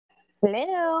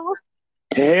Hello.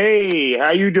 Hey,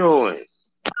 how you doing?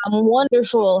 I'm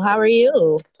wonderful. How are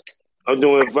you? I'm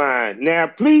doing fine. Now,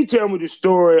 please tell me the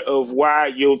story of why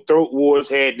your throat wars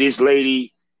had this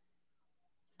lady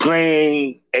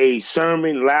playing a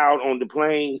sermon loud on the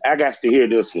plane. I got to hear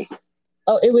this one.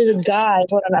 Oh, it was a guy.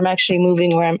 Hold on, I'm actually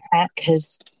moving where I'm at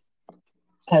because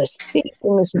I was thinking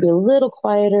this would be a little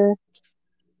quieter.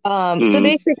 So Mm-hmm.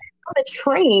 basically, on the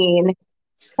train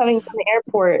coming from the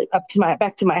airport up to my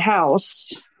back to my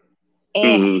house,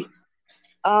 and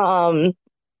Mm-hmm. um,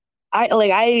 I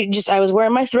was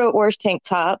wearing my throat wars tank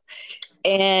top,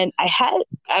 and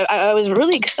I was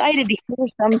really excited to hear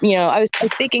some. I was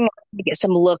thinking to get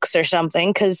some looks or something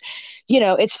because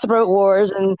it's throat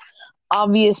wars and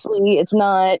obviously it's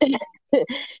not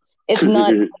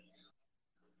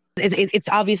it's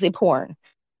obviously porn.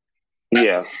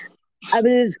 Yeah. I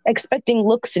was expecting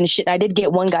looks and shit. I did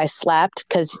get one guy slapped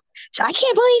because I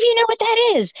can't believe you know what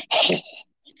that is.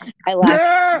 I laughed,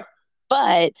 Yeah.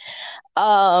 but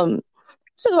um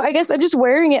so I guess I'm just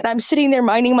wearing it and I'm sitting there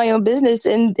minding my own business,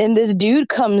 and this dude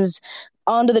comes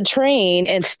onto the train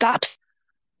and stops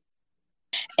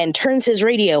and turns his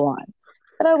radio on,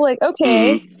 and I'm like,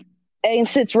 okay, Mm-hmm. and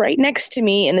sits right next to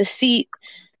me in the seat,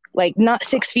 like not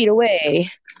 6 feet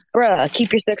away. Bruh,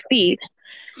 keep your 6 feet.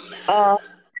 Uh,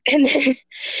 and then,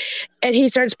 and he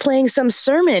starts playing some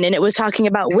sermon, and it was talking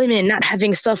about women not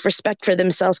having self-respect for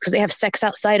themselves because they have sex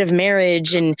outside of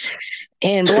marriage and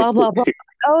blah blah blah.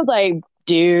 I was like,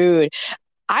 dude,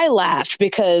 I laughed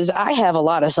because I have a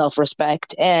lot of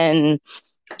self-respect, and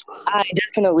I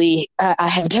definitely I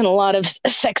have done a lot of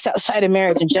sex outside of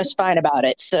marriage and just fine about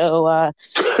it. So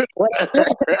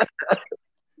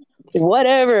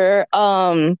whatever.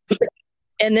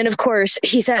 And then of course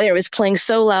he sat there, it was playing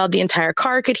so loud the entire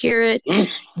car could hear it.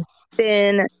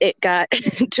 Then it got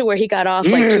to where he got off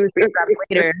like 2 or 3 stops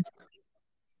later,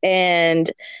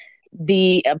 and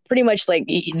the pretty much like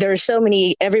there's so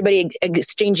many, everybody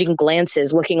exchanging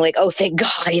glances looking like, oh thank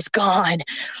god he's gone,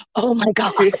 oh my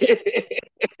god.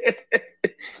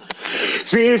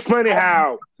 See, it's funny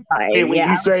how when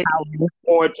Yeah. you say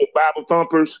going to Bible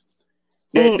thumpers,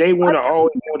 that Mm, they want to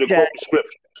always want to yeah. quote the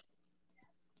scripture.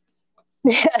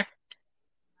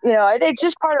 It's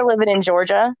just part of living in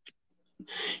Georgia.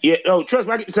 Yeah, oh, trust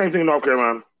me, I get the same thing in North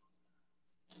Carolina.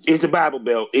 It's the Bible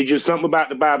Belt. It's just something about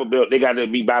the Bible Belt. They got to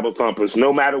be Bible thumpers,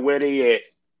 no matter where they at.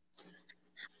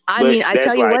 I But mean, I tell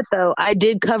that's you like, what though,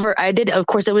 of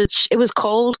course it was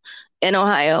cold in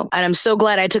Ohio, and I'm so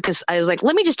glad I was like,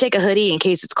 let me just take a hoodie in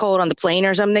case it's cold on the plane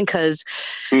or something, because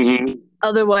mm-hmm.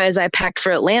 otherwise I packed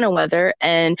for Atlanta weather,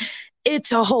 and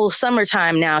it's a whole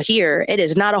summertime now here. It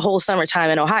is not a whole summertime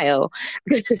in Ohio.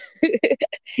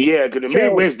 Yeah, because the So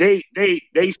Midwest they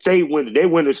stay winter. They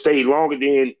winter stay longer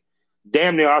than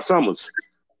damn near our summers.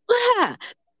 yeah,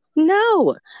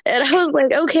 no. And I was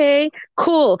like, okay,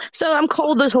 cool. So I'm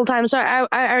cold this whole time. So I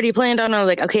already planned on, I was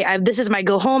like, okay, this is my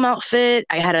go home outfit.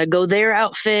 I had a go there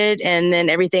outfit. And then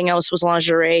everything else was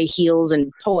lingerie, heels,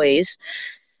 and toys.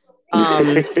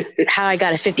 How I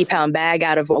got a 50-pound bag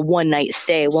out of a one night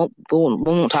stay. Won't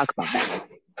talk about that.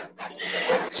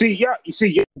 See, yeah, you see,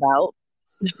 yeah, About.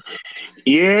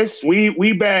 yes,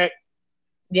 we back.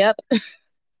 Yep.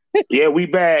 Yeah, we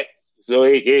back. So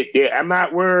I'm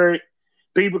not worried,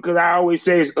 people, because I always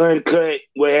say it's uncut,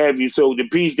 what have you. So the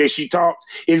piece that she talks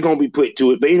is gonna be put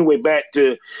to it. But anyway, back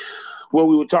to what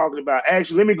we were talking about.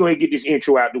 Actually, let me go ahead and get this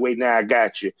intro out the way. Now I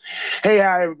got you. Hey,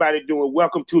 how everybody doing?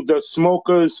 Welcome to the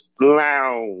Smokers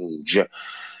Lounge.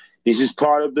 This is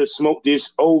part of the Smoke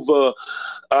This Over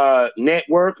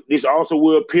network. This also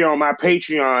will appear on my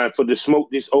Patreon for the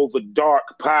Smoke This Over Dark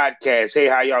podcast. Hey,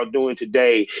 how y'all doing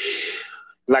today?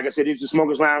 Like I said, it's the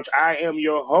Smokers Lounge. I am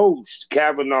your host,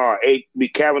 Kavanaugh,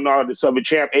 Kavanaugh, the Southern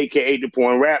Champ, aka the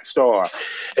Porn Rap Star.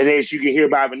 And as you can hear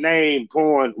by the name,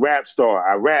 Porn Rap Star,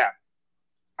 I rap.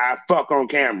 I fuck on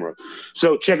camera.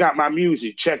 So check out my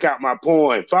music. Check out my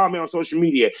porn. Follow me on social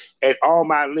media at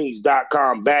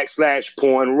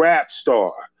allmylinks.com/porn rap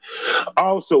star.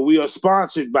 Also, we are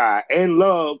sponsored by and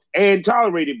loved and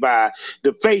tolerated by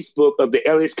the Facebook of the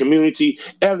LS community,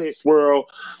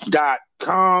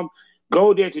 lsworld.com.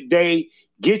 Go there today.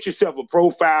 Get yourself a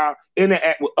profile,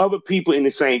 interact with other people in the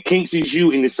same kinks as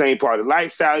you, in the same part of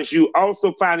lifestyle as you.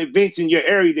 Also find events in your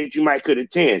area that you might could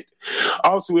attend.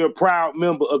 Also, we're a proud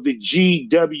member of the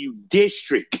GW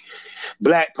District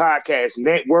Black Podcast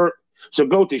Network. So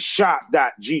go to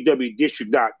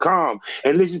shop.gwdistrict.com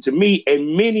and listen to me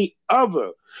and many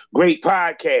other great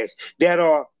podcasts that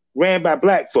are ran by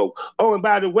Black folk. Oh, and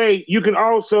by the way, you can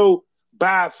also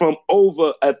buy from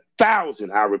over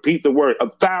 1,000, I repeat the word,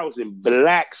 1,000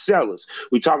 black sellers.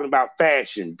 We're talking about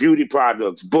fashion, beauty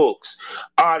products, books,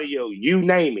 audio, you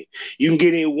name it. You can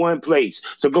get it in one place.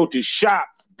 So go to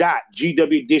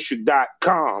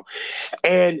shop.gwdistrict.com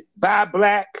and buy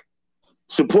black,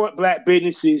 support black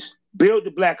businesses, build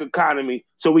the black economy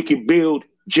so we can build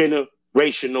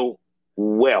generational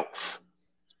wealth.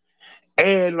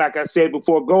 And like I said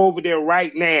before, go over there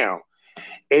right now.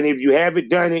 And if you haven't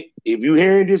done it, if you're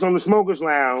hearing this on the Smokers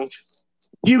Lounge,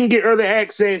 you can get early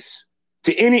access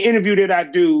to any interview that I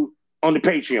do on the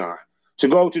Patreon. So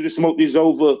go to the Smoke This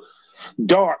Over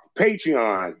Dark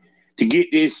Patreon to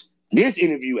get this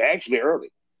interview actually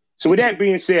early. So with that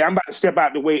being said, I'm about to step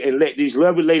out the way and let this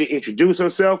lovely lady introduce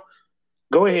herself.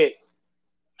 Go ahead.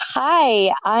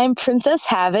 Hi, I'm Princess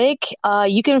Havoc.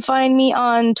 You can find me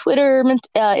on Twitter,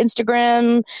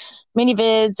 Instagram,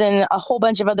 ManyVids, and a whole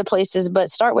bunch of other places,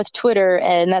 but start with Twitter,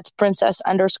 and that's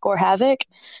Princess_Havoc,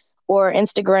 or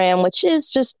Instagram, which is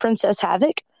just Princess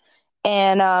Havoc.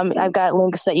 And I've got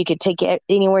links that you could take it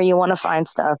anywhere you want to find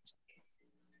stuff.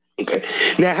 Okay.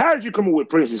 Now, how did you come up with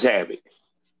Princess Havoc?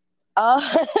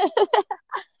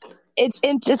 It's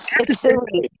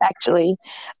silly, actually.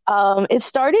 It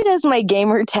started as my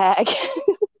gamer tag.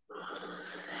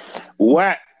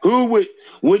 What?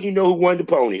 Wouldn't you know who won the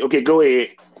pony? Okay, go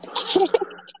ahead.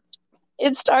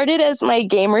 It started as my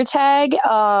gamer tag.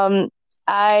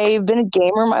 I've been a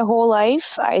gamer my whole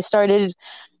life. I started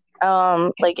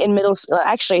like in middle school.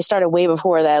 Actually, I started way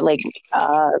before that, like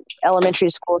elementary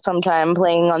school sometime,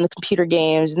 playing on the computer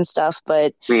games and stuff.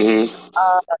 But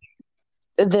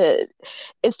it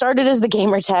started as the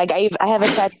gamer tag. I have a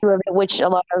tattoo of it, which a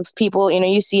lot of people,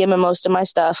 you see him in most of my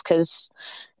stuff because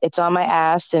it's on my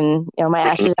ass, and my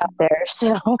ass is out there.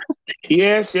 So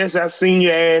yes, I've seen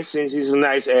your ass, and she's a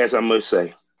nice ass, I must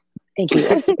say. Thank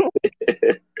you.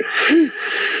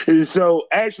 So,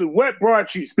 actually, what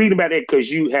brought you? Speaking about that,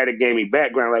 because you had a gaming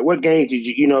background. Like, what game did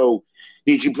you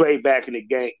play back in the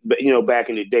game? Back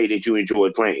in the day that you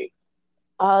enjoyed playing.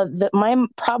 My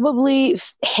probably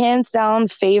hands down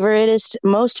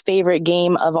most favorite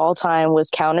game of all time was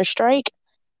Counter-Strike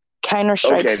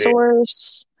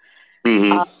Source.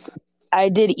 Mm-hmm. I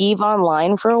did EVE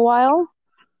Online for a while.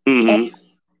 Mm-hmm. And,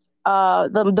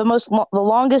 the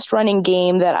longest running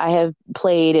game that I have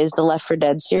played is the Left 4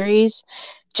 Dead series,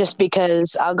 just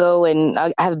because I'll go and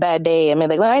I have a bad day. I mean,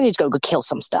 like, I need to go kill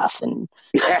some stuff and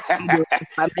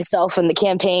by myself in the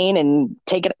campaign and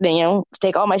take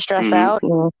all my stress out.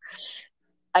 And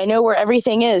I know where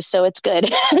everything is, so it's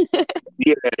good.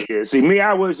 Yeah. See, me,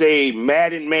 I was a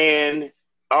Madden man,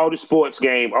 all the sports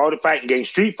game, all the fighting games,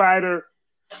 Street Fighter.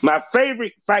 My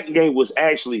favorite fighting game was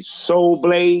actually Soul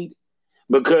Blade,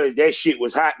 because that shit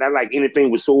was hot and I like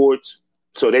anything with swords.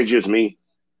 So that's just me,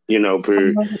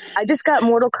 I just got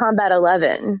Mortal Kombat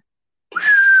 11.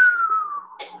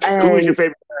 Who is your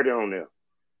favorite character on there?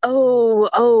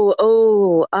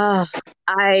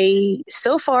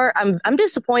 So far I'm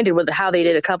disappointed with how they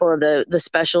did a couple of the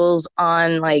specials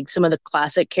on like some of the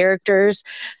classic characters.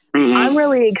 Mm-hmm. I'm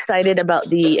really excited about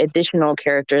the additional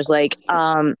characters like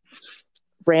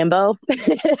Rambo.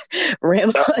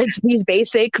 He's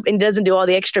basic and doesn't do all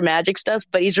the extra magic stuff,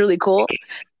 but he's really cool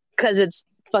because it's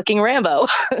fucking Rambo.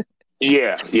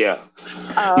 Yeah.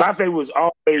 My favorite was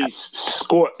always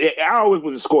Scorpion. I always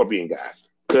was a Scorpion guy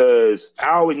because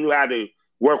I always knew how to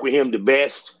work with him the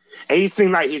best, and he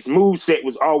seemed like his moveset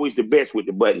was always the best with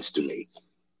the buttons to me.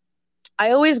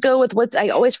 I always go with I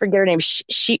always forget her name.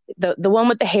 The one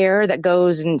with the hair that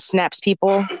goes and snaps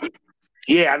people.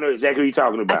 Yeah, I know exactly what you're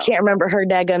talking about. I can't remember her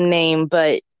daggum name,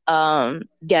 but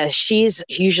yeah, she's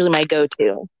usually my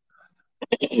go-to.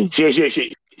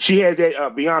 She has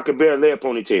that Bianca Belair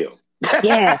ponytail.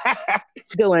 Yeah,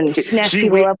 go and snatch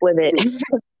people up with it.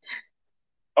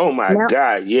 Oh my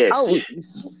God, yes. Oh,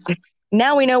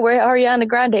 now we know where Ariana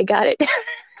Grande got it.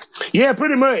 Yeah,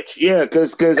 pretty much. Yeah,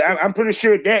 because I'm pretty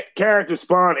sure that character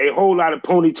spawned a whole lot of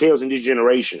ponytails in this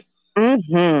generation.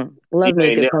 Mm-hmm. Love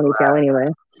me a good ponytail anyway.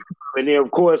 And then,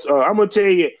 of course, I'm going to tell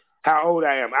you how old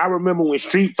I am. I remember when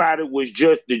Street Fighter was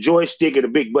just the joystick and the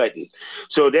big button.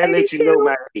 So that lets you know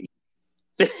my age.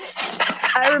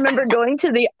 I remember going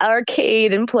to the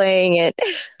arcade and playing it.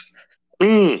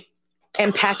 And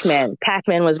Pac-Man.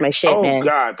 Pac-Man was my shit, man. Oh,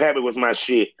 God. Pac-Man was my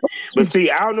shit. But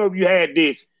see, I don't know if you had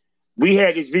this. We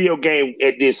had this video game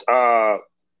at this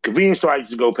convenience store I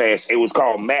used to go past. It was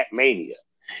called Mac Mania.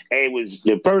 And it was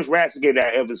the first wrestling game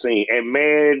that I ever seen. And,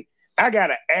 man, I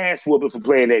got an ass whooping for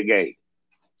playing that game.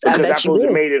 Because I supposed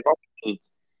to made it home.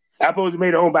 I supposed to made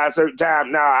it home by a certain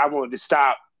time. Now I wanted to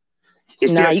stop.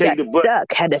 You got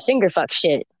stuck. Had to finger fuck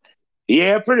shit.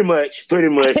 Yeah, pretty much.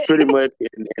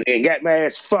 And got my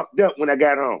ass fucked up when I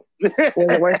got home. Was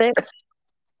it worth it?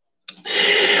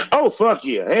 Oh, fuck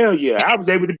yeah. Hell yeah. I was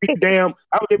able to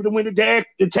win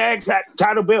the tag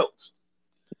title belts.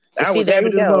 I See, was there happy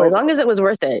you to go. know. As long as it was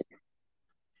worth it.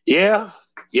 Yeah.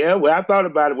 Yeah. Well, I thought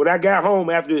about it. When I got home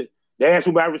after they asked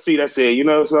for my receipt, I said, you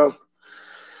know, so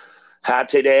I'll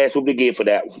take the ass whoop again for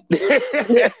that one.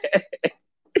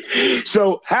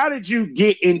 So, how did you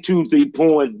get into the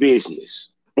porn business?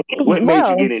 What made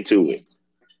you get into it?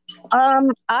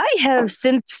 I have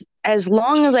since as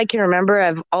long as I can remember,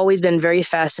 I've always been very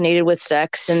fascinated with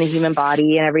sex and the human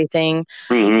body and everything.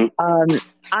 Mm-hmm.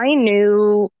 I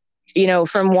knew, you know,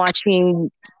 from watching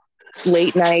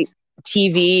late night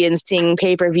TV and seeing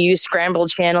pay-per-view scrambled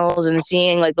channels and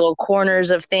seeing like little corners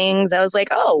of things, I was like,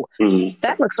 oh,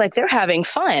 that looks like they're having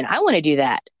fun. I want to do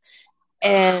that.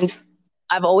 And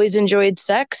I've always enjoyed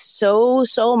sex so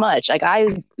much. Like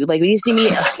when you see me,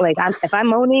 like if I'm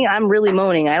moaning, I'm really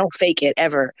moaning. I don't fake it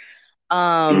ever.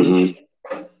 I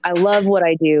love what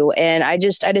I do, and I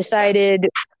decided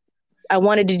I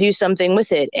wanted to do something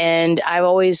with it. And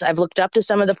I've looked up to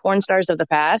some of the porn stars of the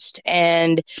past,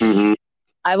 and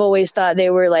I've always thought they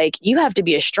were like, you have to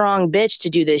be a strong bitch to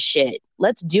do this shit.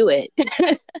 Let's do it.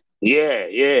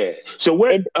 Yeah. So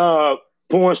what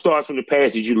porn stars from the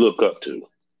past did you look up to?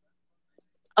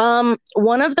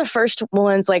 One of the first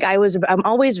ones, like I'm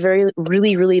always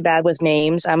really bad with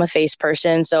names. I'm a face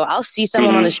person. So I'll see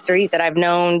someone on the street that I've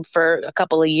known for a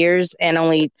couple of years and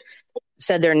only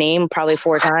said their name probably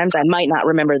 4 times. I might not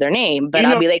remember their name, but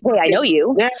I'll be like, hey, I know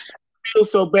you. That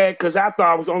feels so bad because I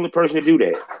thought I was the only person to do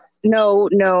that. No,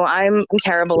 I'm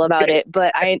terrible about it.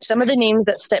 But some of the names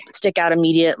that stick out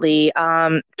immediately.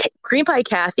 Cream Pie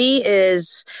Kathy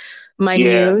is my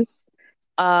muse.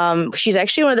 She's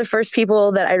actually one of the first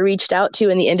people that I reached out to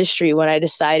in the industry when I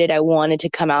decided I wanted to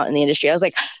come out in the industry. I was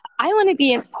like, I want to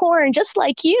be in porn just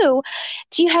like you.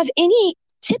 Do you have any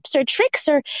tips or tricks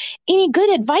or any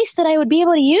good advice that I would be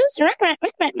able to use?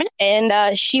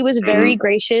 And she was very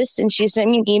gracious, and she sent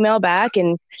me an email back,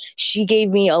 and she gave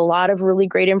me a lot of really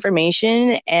great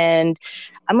information. And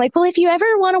I'm like, well, if you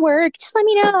ever want to work, just let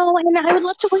me know, and I would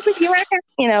love to work with you,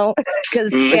 you know, because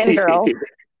it's fangirl.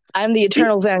 I'm the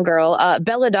eternal fangirl.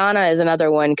 Belladonna is another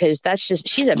one because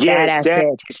she's a badass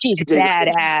bitch. She's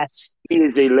badass. She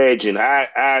is a legend.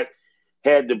 I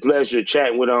had the pleasure of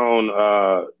chatting with her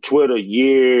on Twitter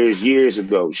years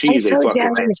ago. She's a fucking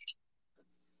legend.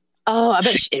 Oh, I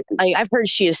bet I've heard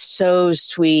she is so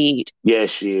sweet. Yes,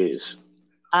 she is.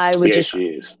 She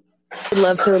is. I'd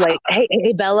love to like,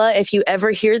 hey Bella, if you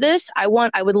ever hear this, I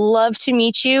would love to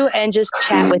meet you and just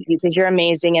chat with you because you're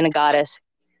amazing and a goddess.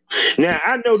 Now,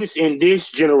 I noticed in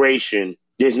this generation,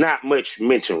 there's not much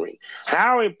mentoring.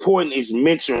 How important is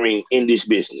mentoring in this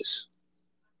business?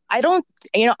 I don't,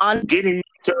 on getting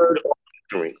mentored or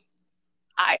mentoring.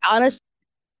 I honestly,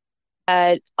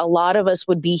 that a lot of us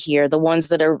would be here, the ones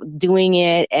that are doing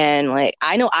it. And like,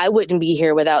 I know I wouldn't be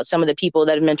here without some of the people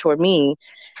that have mentored me.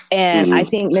 And I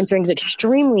think mentoring is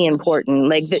extremely important.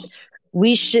 Like that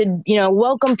we should,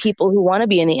 welcome people who want to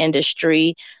be in the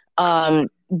industry.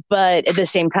 But at the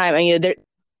same time, there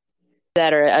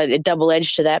that are a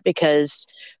double-edged to that because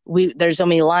there's so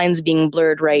many lines being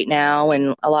blurred right now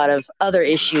and a lot of other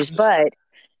issues. But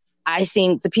I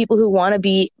think the people who want to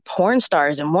be porn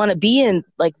stars and want to be in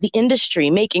like the industry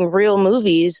making real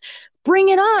movies, bring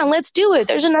it on. Let's do it.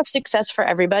 There's enough success for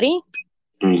everybody.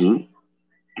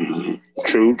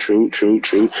 True.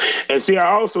 And see,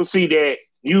 I also see that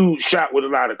you shot with a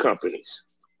lot of companies.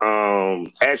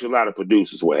 Actually, a lot of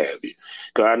producers, what have you.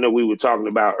 Because I know we were talking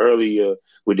about earlier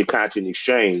with the content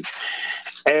exchange.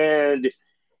 And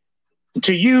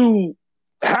to you,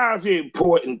 how is it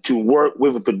important to work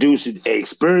with a producer, an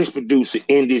experienced producer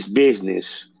in this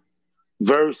business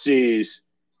versus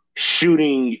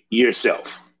shooting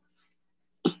yourself?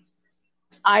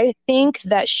 I think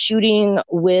that shooting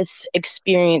with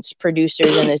experienced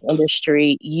producers in this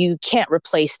industry, you can't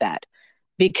replace that.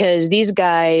 Because these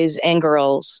guys and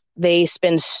girls, they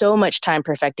spend so much time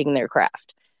perfecting their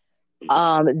craft.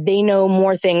 They know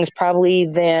more things probably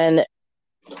than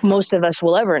most of us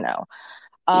will ever know.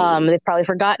 They've probably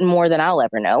forgotten more than I'll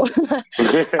ever know.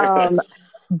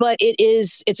 But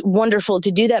it's wonderful to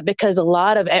do that because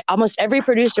almost every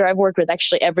producer I've worked with,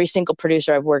 actually every single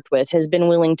producer I've worked with has been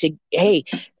willing to, hey,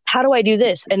 how do I do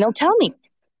this? And they'll tell me.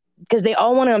 Because they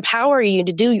all want to empower you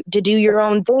to do your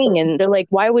own thing. And they're like,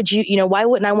 why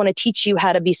wouldn't I want to teach you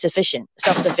how to be self-sufficient,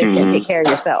 take care of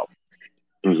yourself?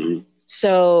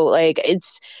 So like,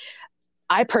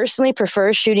 I personally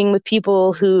prefer shooting with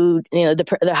people who,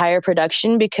 the higher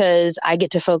production because I get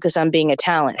to focus on being a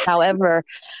talent. However,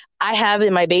 I have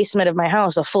in my basement of my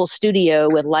house a full studio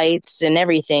with lights and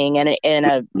everything,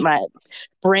 and my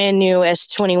brand new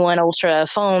S21 Ultra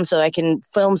phone, so I can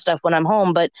film stuff when I'm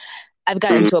home. But I've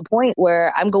gotten to a point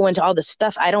where I'm going to all this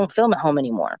stuff I don't film at home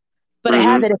anymore, but I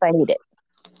have it if I need it.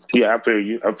 Yeah, I feel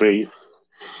you.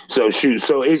 So shoot,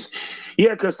 so it's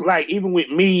because like even with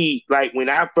me, like when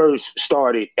I first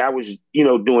started, I was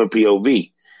doing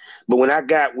POV, but when I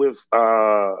got with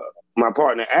my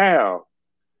partner Al,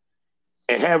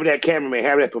 and having that cameraman,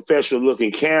 having that professional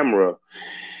looking camera,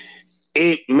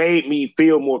 it made me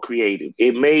feel more creative.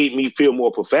 It made me feel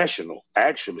more professional,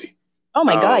 actually. Oh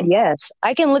my God, yes.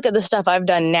 I can look at the stuff I've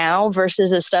done now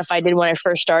versus the stuff I did when I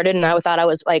first started, and I thought I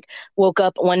was like, woke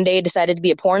up one day, decided to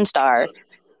be a porn star,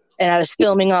 and I was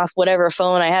filming off whatever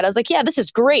phone I had. I was like, yeah, this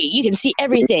is great. You can see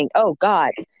everything. Oh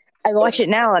God. I watch it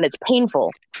now and it's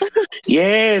painful.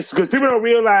 Yes, because people don't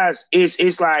realize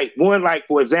it's like one, like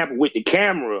for example, with the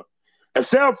camera, a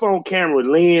cell phone camera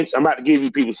lens. I'm about to give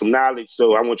you people some knowledge,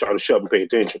 so I want y'all to shut up and pay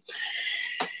attention.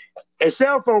 A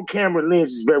cell phone camera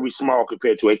lens is very small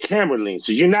compared to a camera lens,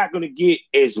 so you're not going to get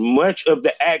as much of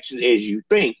the action as you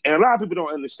think. And a lot of people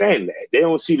don't understand that. They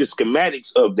don't see the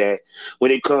schematics of that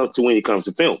when it comes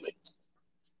to filming.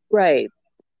 Right.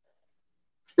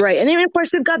 And then of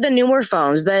course we've got the newer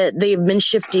phones that they've been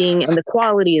shifting, and the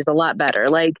quality is a lot better.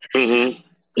 Like, we've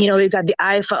got the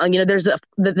iPhone. There's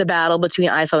the battle between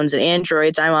iPhones and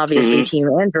Androids. I'm obviously team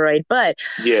Android, but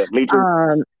yeah, me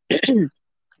too.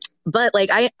 But like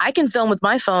I can film with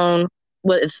my phone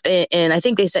and I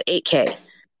think they said 8K.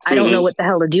 I don't know what the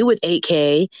hell to do with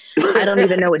 8K. I don't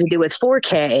even know what to do with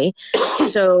 4K.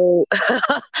 So,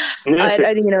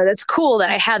 that's cool that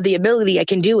I have the ability. I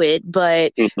can do it,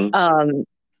 but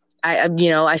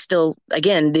I still,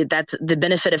 again, that's the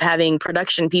benefit of having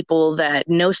production people that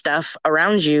know stuff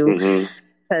around you,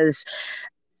 because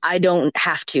I don't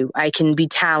have to. I can be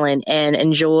talent and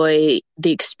enjoy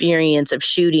the experience of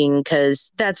shooting,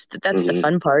 because that's the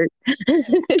fun part.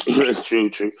 That's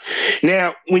true.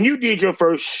 Now, when you did your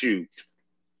first shoot,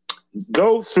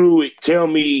 go through it. Tell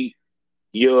me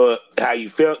how you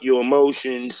felt, your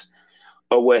emotions,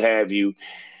 or what have you,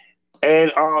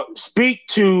 and speak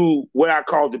to what I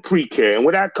call the pre-care. And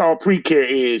what I call pre-care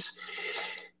is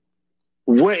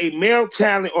what a male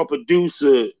talent or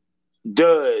producer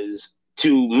does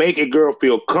to make a girl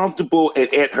feel comfortable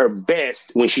and at her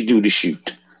best when she do the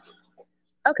shoot.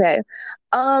 Okay.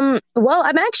 Well,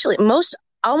 I'm actually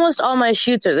almost all my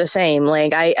shoots are the same.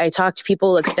 Like I talk to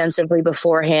people extensively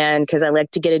beforehand because I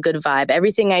like to get a good vibe.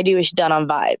 Everything I do is done on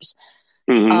vibes.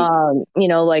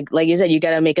 Like you said, you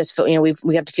got to make us feel,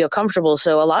 we have to feel comfortable.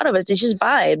 So a lot of it's just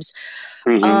vibes.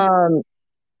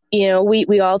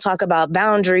 We all talk about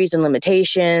boundaries and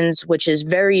limitations, which is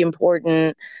very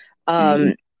important.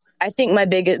 I think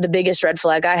the biggest red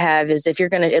flag I have is if you're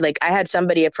going to, I had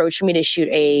somebody approach me to shoot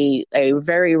a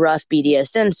very rough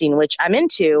BDSM scene, which I'm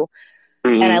into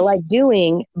and I like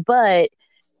doing, but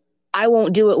I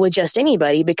won't do it with just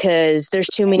anybody because there's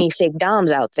too many fake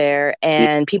doms out there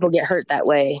and people get hurt that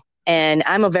way. And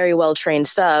I'm a very well-trained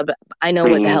sub. I know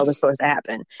what the hell is supposed to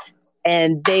happen.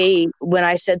 And when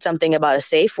I said something about a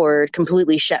safe word,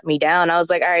 completely shut me down. I was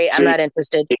like, all right, I'm not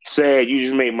interested. It's sad. You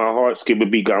just made my heart skip a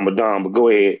beat, Gamadon, but go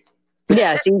ahead.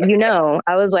 Yeah, see,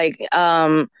 I was like,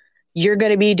 you're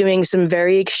going to be doing some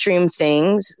very extreme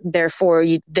things. Therefore,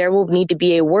 there will need to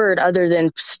be a word other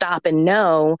than stop and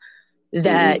no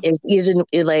that isn't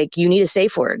like, you need a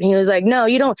safe word. And he was like, no,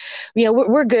 you don't,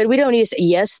 we're good. We don't need to say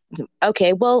yes.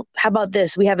 Okay, well, how about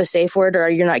this? We have a safe word or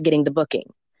you're not getting the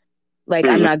booking. Like,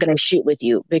 I'm not going to shoot with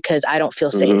you because I don't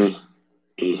feel safe.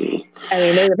 I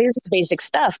mean, there's just basic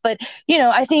stuff. But,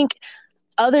 I think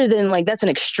other than that's an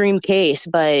extreme case,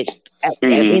 but I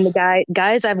mean, the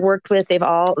guys I've worked with, they've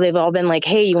all been like,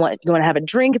 hey, you want to have a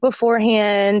drink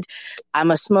beforehand?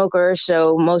 I'm a smoker,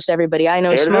 so most everybody I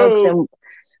know smokes, and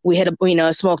we had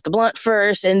smoke the blunt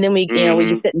first, and then we we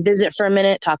just sit and visit for a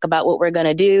minute, talk about what we're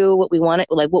gonna do, what we want,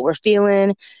 what we're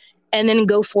feeling, and then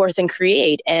go forth and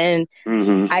create. And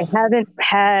I haven't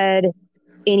had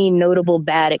any notable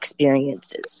bad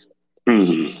experiences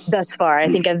thus far.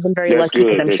 I think I've been very lucky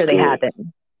because I'm sure they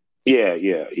happen. Yeah.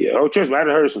 Oh, trust me, I've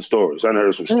heard some stories.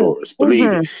 Believe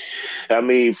me. I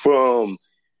mean, from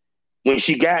when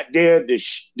she got there, the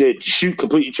shoot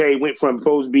completely changed. Went from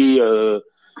supposed to be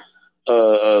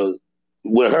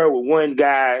with one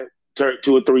guy turned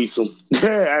to a threesome. I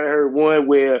heard one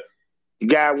where the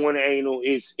guy wanted anal.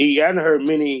 I heard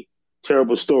many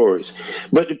terrible stories.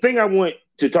 But the thing I want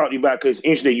to talk to you about, because it's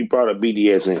interesting you brought up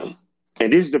BDSM.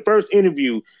 And this is the first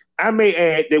interview, I may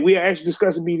add, that we are actually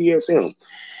discussing BDSM.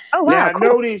 Oh, wow,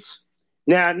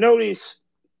 Now, I notice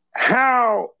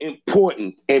how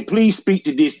important, and please speak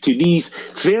to this, to these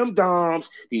femdoms,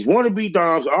 these wannabe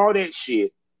doms, all that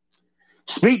shit.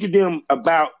 Speak to them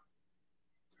about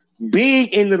being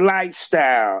in the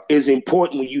lifestyle is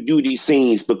important when you do these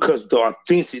scenes because the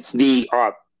authenticity,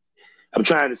 I'm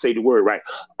trying to say the word right,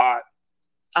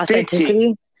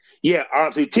 Authenticity.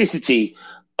 Authenticity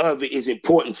of it is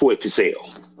important for it to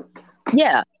sell.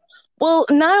 Yeah. Well,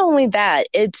 not only that,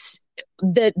 it's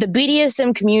the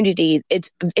BDSM community.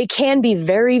 It can be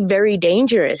very, very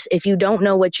dangerous if you don't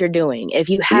know what you're doing, if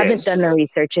you haven't done the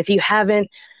research, if you haven't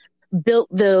built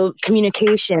the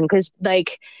communication, because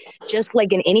just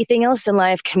like in anything else in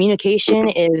life, communication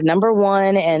is number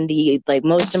one and the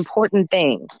most important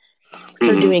thing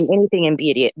for doing anything in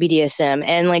BDSM.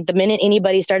 And the minute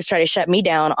anybody starts trying to shut me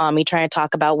down on me trying to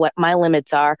talk about what my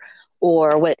limits are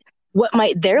or what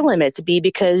might their limits be,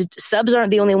 because subs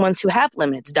aren't the only ones who have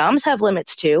limits. Doms have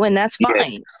limits too, and that's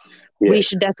fine. We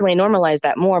should definitely normalize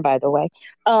that more, by the way.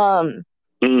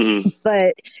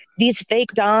 But these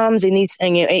fake doms and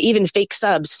even fake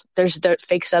subs, there's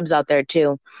fake subs out there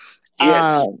too.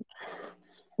 That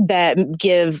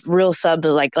give real subs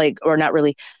or not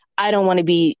really. I don't want to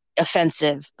be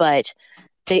offensive, but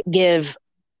they give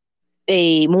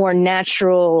a more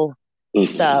natural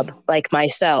sub like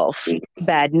myself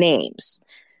bad names.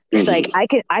 It's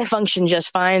I function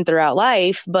just fine throughout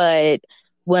life, but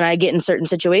when I get in certain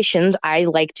situations, I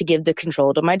like to give the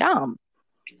control to my dom.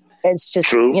 It's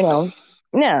just no,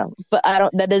 but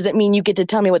that doesn't mean you get to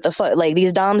tell me what the fuck.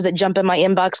 These doms that jump in my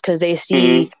inbox because they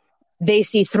see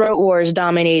Throat Wars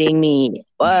dominating me,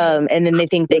 and then they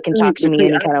think they can talk to me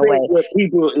any kind of way. What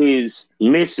people is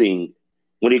missing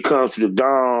when it comes to the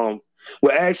dom,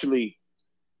 well, actually,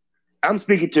 I'm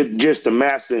speaking to just the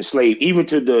master and slave, even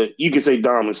to you can say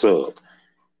dom and sub.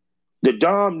 The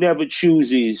dom never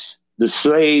chooses the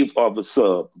slave or the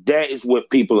sub. That is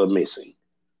what people are missing.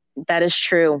 That is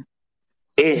true.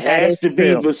 It has to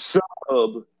be the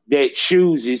sub that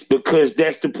chooses, because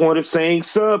that's the point of saying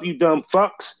sub, you dumb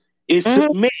fucks. Is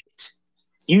submit.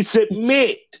 You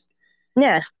submit.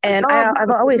 Yeah, and I've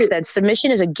always said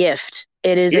submission is a gift.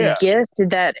 It is a gift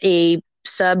that a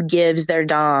sub gives their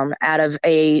dom out of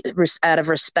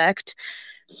respect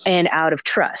and out of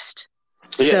trust.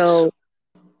 Yes. So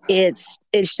it's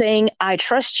saying I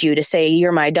trust you to say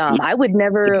you're my dom. I would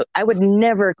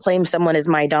never claim someone as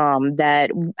my dom that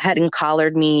hadn't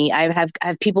collared me. I have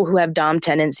people who have dom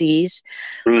tendencies,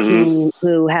 who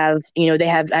have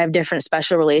I have different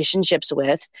special relationships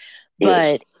with,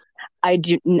 but I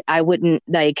wouldn't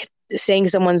saying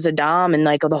someone's a dom and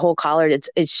the whole collared.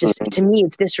 It's just to me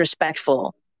it's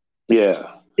disrespectful.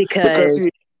 Yeah, because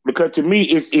to me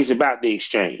it's about the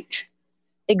exchange.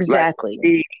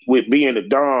 Exactly. With being a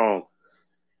dom,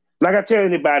 like I tell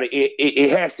anybody,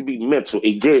 it has to be mental.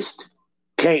 It just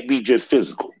can't be just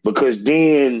physical, because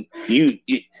then you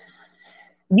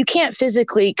can't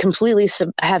physically completely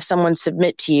have someone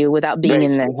submit to you without being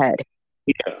in their head.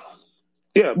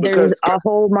 Yeah, there's a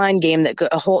whole mind game but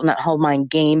a whole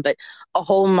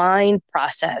mind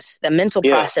process, the mental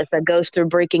process that goes through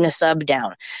breaking a sub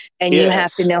down. And you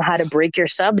have to know how to break your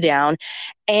sub down.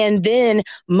 And then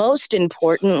most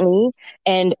importantly,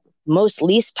 and the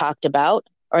least talked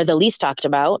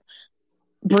about,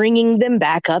 bringing them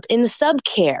back up in sub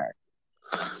care.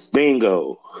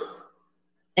 Bingo.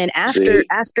 And after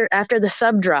the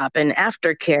sub drop and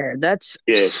aftercare, that's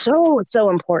so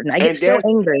important. I get so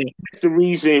angry. That's the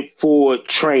reason for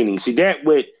training. See, that's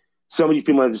what some of these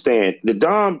people understand. The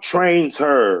dom trains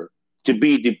her to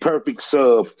be the perfect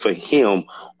sub for him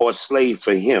or slave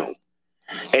for him.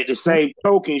 At the same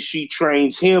token, she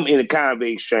trains him in a kind of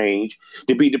exchange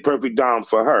to be the perfect dom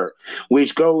for her,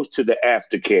 which goes to the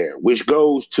aftercare, which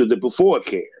goes to the before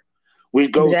care,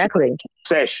 which goes to the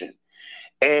session.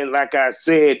 And like I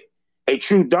said, a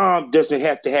true dom doesn't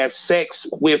have to have sex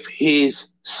with his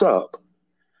sub.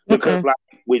 Because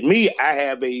with me, I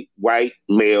have a white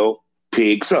male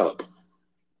pig sub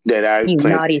that I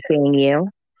naughty thing, you.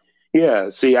 Yeah,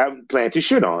 see, I plan to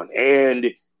shit on.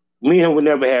 And me and him would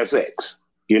never have sex.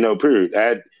 Period.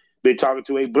 I'd been talking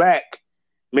to a black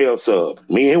male sub.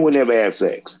 Me and him would never have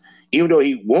sex. Even though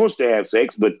he wants to have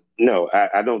sex, but no,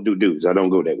 I don't do dudes. I don't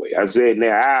go that way. I said,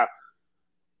 now I'll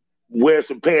wear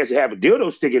some pants and have a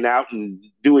dildo sticking out and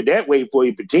do it that way for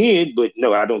you pretend, but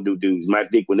no, I don't do dudes. My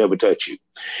dick will never touch you.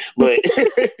 But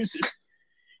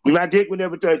my dick will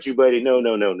never touch you, buddy. No.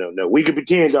 We can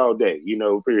pretend all day,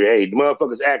 period. Hey, the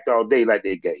motherfuckers act all day like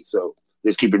they're gay, so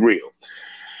let's keep it real.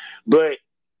 But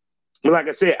like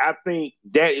I said, I think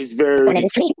that is very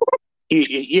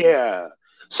yeah.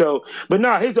 So, but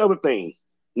no, here's the other thing.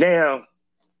 Now,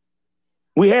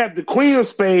 We have the Queen of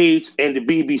Spades and the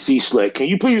BBC slut. Can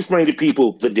you please explain to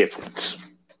people the difference?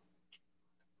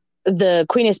 The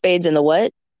Queen of Spades and the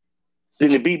what?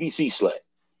 And the BBC slut.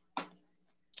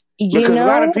 You Because know, a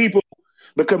lot of people,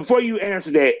 because before you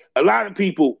answer that, a lot of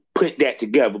people put that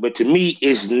together, but to me,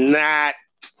 it's not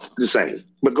the same.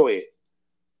 But go ahead.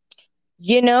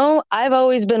 you know, I've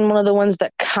always been one of the ones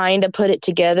that kind of put it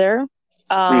together.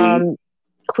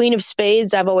 Queen of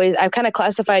Spades, I've kind of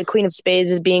classified Queen of Spades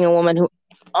as being a woman who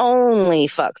only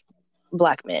fucks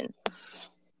black men.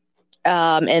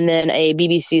 And then a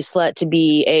BBC slut to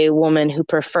be a woman who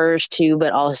prefers to,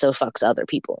 but also fucks other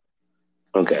people.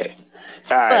 Okay.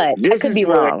 All right. But I could be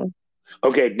wrong.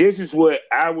 Okay, this is what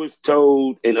I was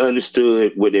told and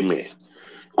understood what it meant.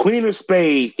 Queen of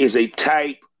Spades is a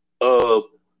type of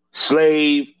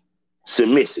slave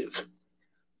submissive.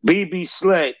 BB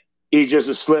slut is just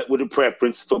a slut with a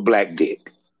preference for black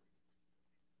dick.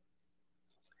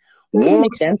 That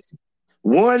makes sense.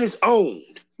 One is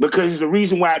owned because it's the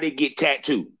reason why they get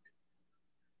tattooed.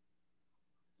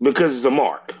 Because it's a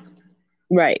mark.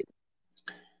 Right.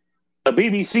 A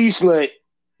BBC slut,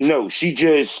 no, she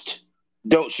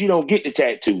don't get the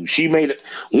tattoo. She made it.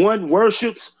 One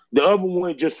worships, the other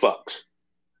one just fucks.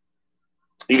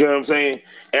 You know what I'm saying?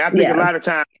 And I think a lot of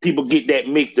times people get that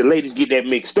mixed, the ladies get that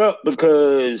mixed up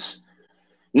because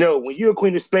no, when you're a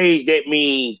Queen of Spades, that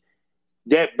means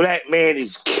that black man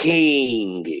is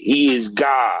king. He is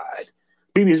God.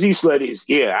 BBC slut is,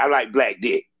 I like black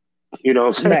dick. You know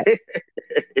what I'm saying? Right.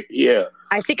 Yeah.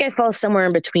 I think I fall somewhere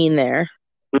in between there.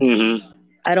 Mm-hmm.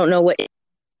 I don't know what it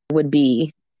would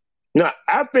be. No,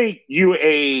 I think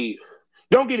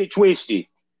don't get it twisted.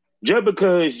 Just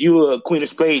because you're a Queen of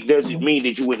Spades doesn't mean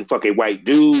that you wouldn't fuck a white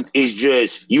dude. It's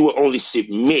just you will only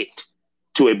submit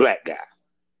to a black guy.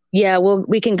 Yeah, well,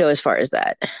 we can go as far as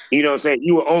that. You know what I'm saying?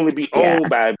 You will only be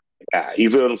owned by a black guy. You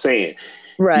feel what I'm saying?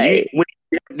 Right.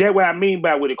 That's what I mean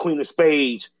by with a Queen of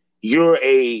Spades, you're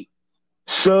a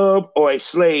sub or a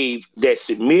slave that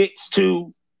submits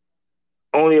to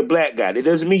only a black guy. That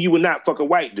doesn't mean you would not fuck a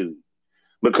white dude.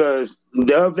 Because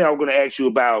the other thing I'm going to ask you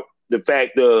about the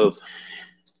fact of,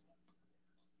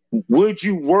 would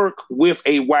you work with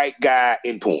a white guy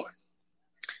in porn?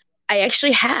 I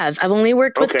actually have. I've only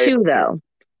worked with two, though.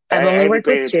 I've only worked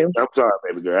with two. I'm sorry,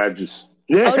 baby girl.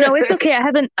 Oh no, it's okay. I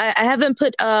haven't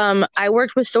put. I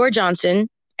worked with Thor Johnson,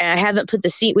 and I haven't put the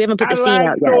scene. We haven't put the scene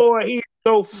out yet. Thor, he's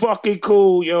so fucking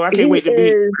cool, yo. I can't wait to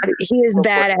meet. He is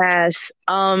badass.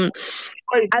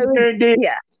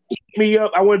 Me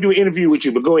up. I want to do an interview with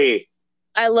you, but go ahead.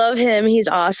 I love him. He's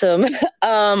awesome.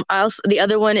 The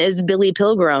other one is Billy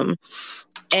Pilgrim.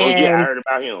 And I heard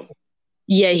about him.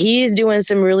 Yeah, he's doing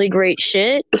some really great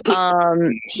shit.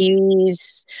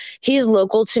 He's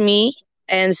local to me,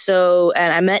 and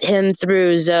I met him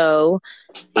through Zoe.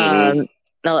 Zoe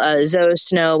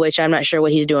Snow, which I'm not sure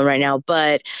what he's doing right now,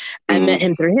 but I met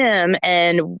him through him,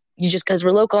 and just because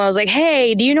we're local, I was like,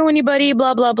 "Hey, do you know anybody?"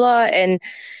 Blah blah blah, and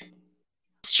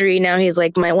now he's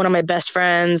like one of my best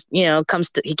friends. You know,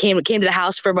 he came to the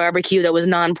house for a barbecue that was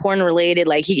non-porn related.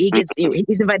 Like he's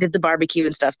invited to the barbecue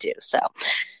and stuff too. So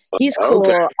he's cool.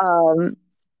 Okay.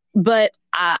 But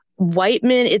white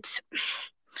men, that's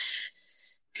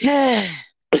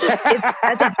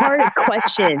a hard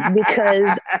question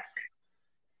because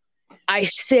I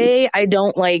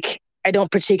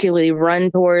don't particularly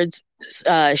run towards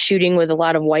shooting with a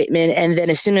lot of white men, and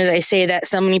then as soon as I say that,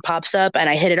 somebody pops up and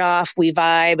I hit it off, we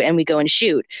vibe and we go and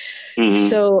shoot.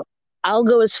 So I'll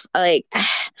go as like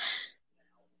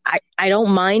I don't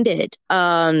mind it.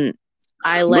 I'm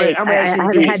gonna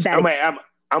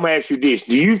ask you this: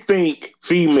 do you think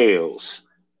females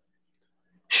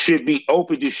should be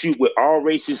open to shoot with all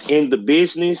races in the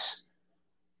business,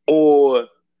 or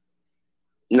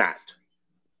not?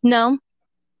 No,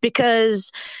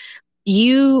 because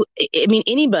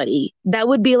anybody, that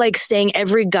would be like saying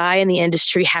every guy in the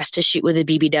industry has to shoot with a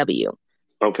BBW.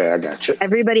 Okay, I got you.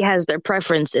 Everybody has their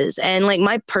preferences, and like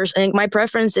my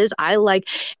preference is I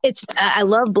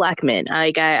love black men.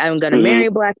 Like I'm gonna marry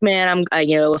a black man.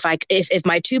 If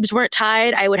my tubes weren't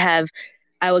tied,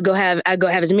 I'd go have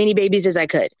as many babies as I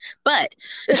could. But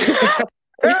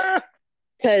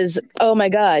because oh my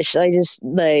gosh, I just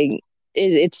like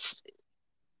it's.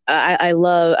 I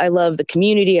love the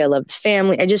community. I love the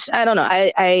family. I don't know.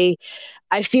 I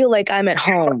feel like I'm at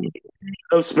home.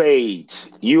 Of Spades.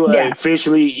 You are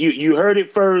officially, you heard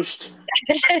it first.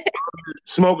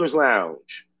 Smokers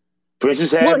Lounge.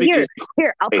 Princess Havoc. Well,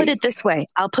 here, I'll put it this way.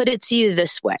 I'll put it to you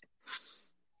this way.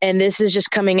 And this is just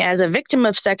coming as a victim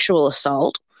of sexual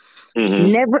assault.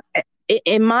 Never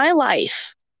in my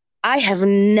life, I have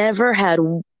never had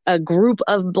a group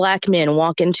of black men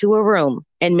walk into a room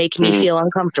and make me feel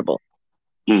uncomfortable.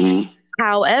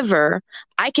 However,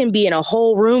 I can be in a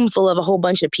whole room full of a whole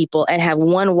bunch of people and have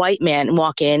one white man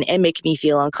walk in and make me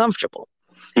feel uncomfortable.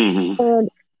 And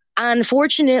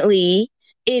unfortunately,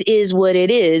 it is what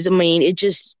it is. I mean,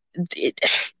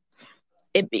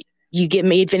 you get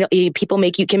made, people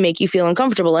can make you feel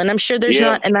uncomfortable. And I'm sure there's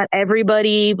not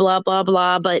everybody, blah, blah,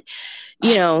 blah. But,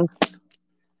 you know,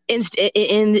 in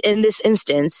this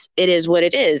instance, it is what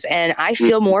it is. And I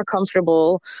feel more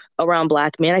comfortable around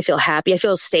black men. I feel happy. I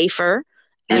feel safer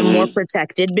and more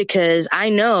protected because I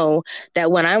know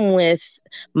that when I'm with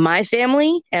my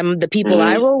family and the people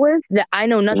I roll with, that I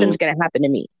know nothing's going to happen to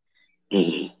me.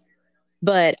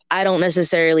 But I don't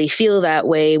necessarily feel that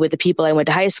way with the people I went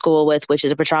to high school with, which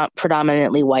is a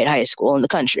predominantly white high school in the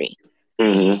country.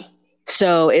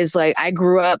 So it's like I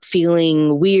grew up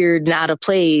feeling weird and out of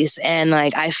place. And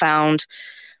like I found,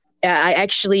 I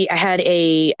had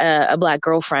a black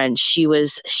girlfriend. She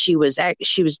was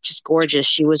just gorgeous.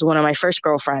 She was one of my first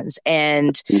girlfriends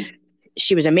and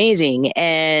she was amazing.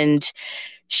 And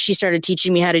she started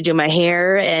teaching me how to do my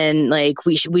hair, and like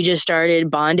we just started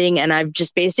bonding, and I've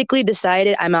just basically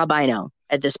decided I'm albino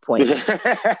at this point.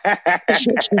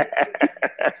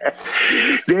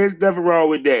 There's nothing wrong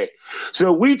with that.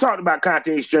 So we talked about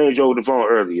content exchange over the phone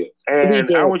earlier, and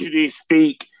I want you to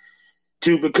speak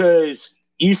to, because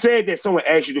you said that someone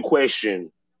asked you the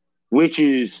question, which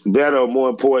is better or more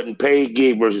important, paid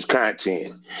gig versus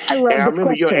content? I love this remember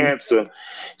question. your answer.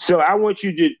 So I want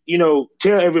you to,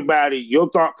 tell everybody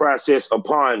your thought process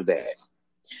upon that.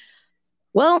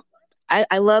 Well,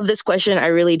 I love this question. I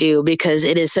really do, because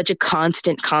it is such a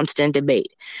constant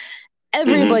debate.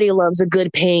 Everybody loves a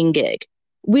good paying gig.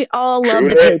 We all love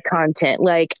the paid content.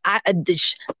 Like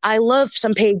I love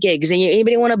some paid gigs, and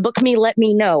anybody want to book me, let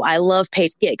me know. I love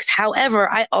paid gigs.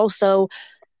 However, I also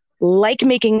like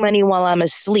making money while I'm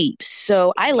asleep.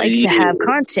 So I like to have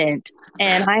content,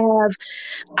 and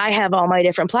I have all my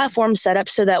different platforms set up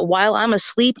so that while I'm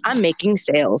asleep, I'm making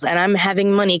sales and I'm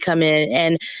having money come in.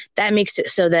 And that makes it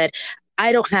so that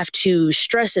I don't have to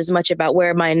stress as much about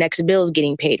where my next bill is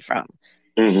getting paid from.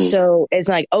 So it's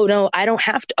like, oh no, I don't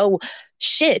have to. Oh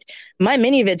shit, my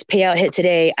ManyVids payout hit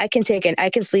today. I can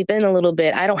sleep in a little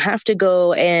bit. I don't have to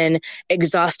go and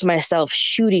exhaust myself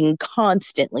shooting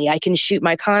constantly. I can shoot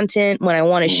my content when I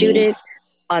want to shoot it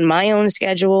on my own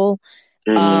schedule.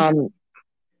 I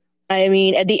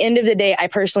mean, at the end of the day, I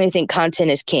personally think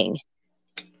content is king.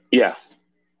 Yeah.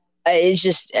 It's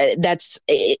just,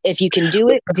 if you can do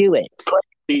it, do it.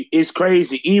 It's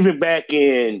crazy. Even back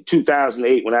in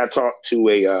 2008, when I talked to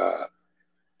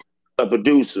a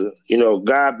producer,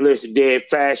 God bless the dead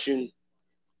Fashion.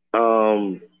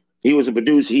 He was a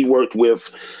producer. He worked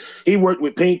with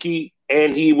Pinky,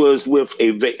 and he was with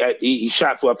he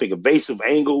shot for, I think, Evasive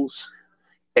Angles,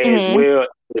 as well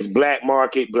as Black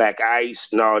Market, Black Ice,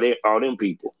 and all them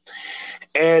people.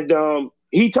 And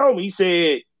he told me, he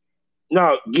said,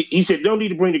 don't need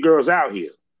to bring the girls out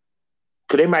here,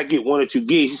 because they might get one or two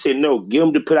gigs. He said, no, get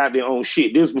them to put out their own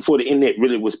shit. This was before the internet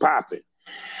really was popping.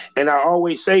 And I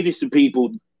always say this to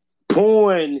people,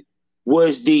 porn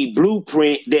was the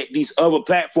blueprint that these other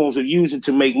platforms are using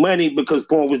to make money, because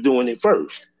porn was doing it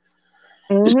first.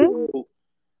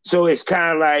 So it's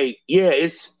kind of like,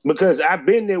 it's because I've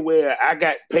been there where I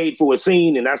got paid for a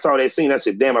scene, and I saw that scene. I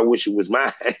said, damn, I wish it was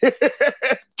mine.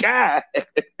 God.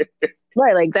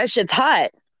 Right, like that shit's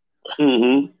hot.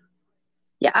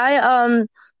 Yeah,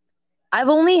 I've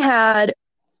only had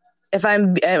I've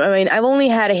only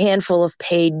had a handful of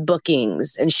paid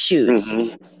bookings and shoots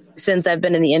since I've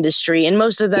been in the industry, and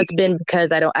most of that's been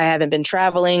because I haven't been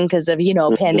traveling because of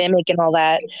pandemic and all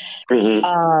that.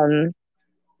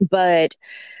 But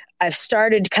I've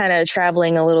started kind of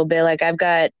traveling a little bit. Like I've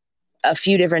got a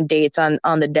few different dates on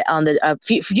the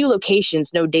few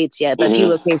locations, no dates yet, but a few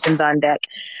locations on deck.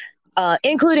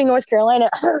 Including North Carolina.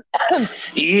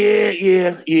 Yeah.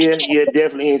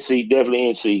 Definitely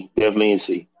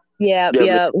NC. Yeah. We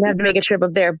have to make a trip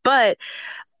up there. But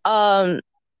I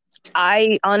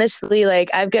honestly,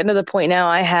 I've gotten to the point now.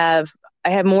 I have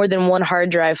more than one hard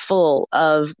drive full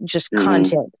of just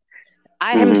content.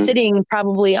 I am sitting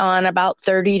probably on about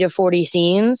 30 to 40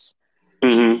 scenes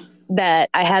that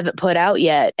I haven't put out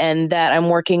yet, and that I'm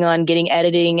working on getting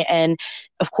editing. And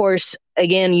of course,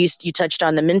 again, you touched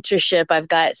on the mentorship. I've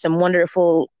got some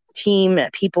wonderful team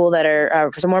people that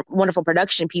are some wonderful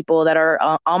production people that are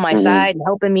on my side and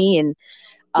helping me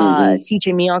and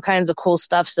teaching me all kinds of cool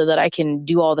stuff so that I can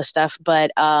do all the stuff.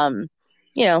 But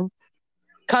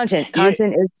content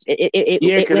is it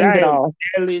wins it all.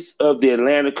 Jealous of the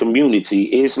Atlanta community.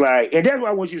 It's like, and that's what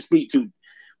I want you to speak to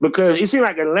because it seems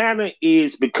like Atlanta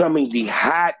is becoming the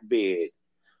hotbed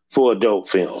for adult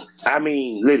film. I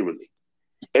mean, literally,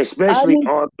 I especially mean,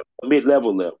 on the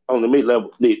mid-level level, on the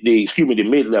mid-level, the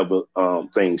mid-level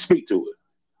thing. Speak to it.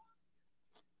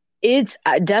 it's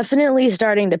definitely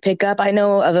starting to pick up. I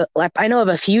know of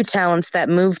a few talents that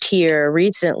moved here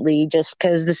recently, just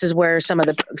because this is where some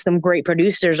great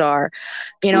producers are.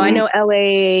 You know, I know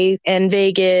LA and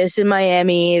Vegas and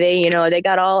Miami. They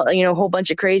got all a whole bunch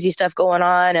of crazy stuff going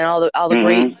on and all the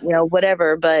great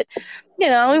whatever. But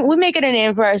we making a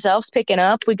name for ourselves, picking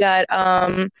up. We got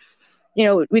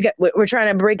we're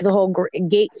trying to break the whole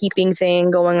gatekeeping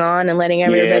thing going on and letting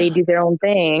everybody do their own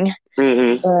thing.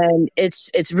 Mm-hmm. And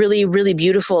it's really, really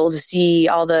beautiful to see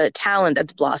all the talent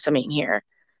that's blossoming here.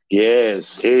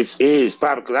 Yes, it is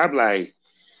probably because I'm like,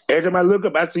 every time I look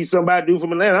up, I see somebody do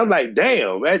from Atlanta. I'm like,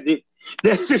 damn,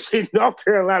 that's just in North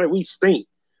Carolina. We stink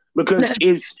because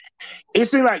it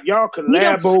seems like y'all We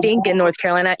don't collabo. stink in North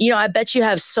Carolina. I bet you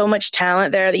have so much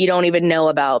talent there that you don't even know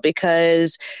about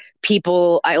because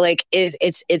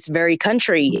it's very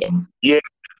country. Yeah.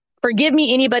 Forgive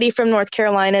me, anybody from North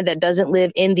Carolina that doesn't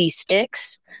live in the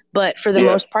sticks, but for the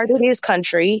most part, it is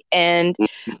country. And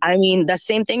I mean, the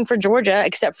same thing for Georgia,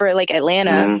 except for like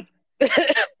Atlanta.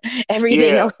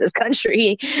 Everything else is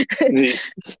country. Yeah,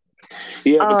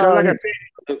 because like I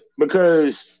said,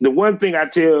 because the one thing I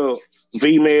tell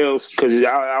females, because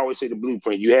I always say the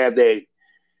blueprint, you have that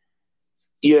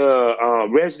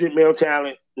your resident male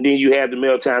talent, and then you have the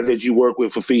male talent that you work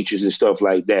with for features and stuff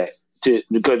like that.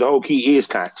 Because the whole key is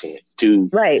content to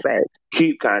right.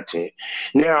 keep content.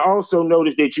 Now, I also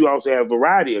notice that you also have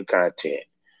variety of content.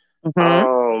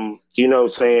 Mm-hmm. You know what I'm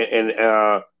saying?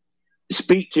 And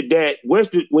speak to that.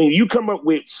 When you come up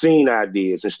with scene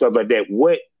ideas and stuff like that,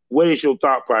 what is your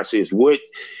thought process? What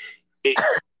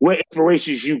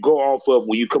inspirations you go off of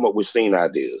when you come up with scene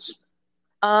ideas?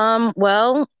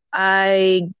 Well,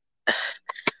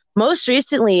 most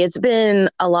recently it's been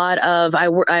a lot of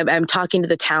I'm talking to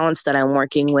the talents that I'm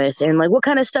working with and like, what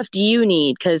kind of stuff do you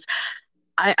need? Because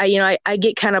I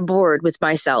get kind of bored with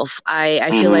myself. I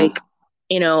feel like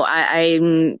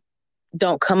I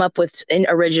don't come up with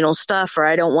original stuff, or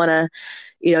I don't want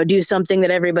to do something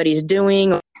that everybody's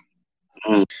doing.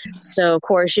 So of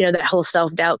course, that whole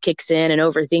self-doubt kicks in and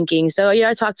overthinking. So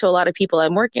I talk to a lot of people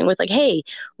I'm working with, like, hey,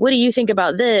 what do you think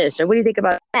about this, or what do you think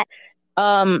about that?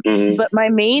 But my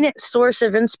main source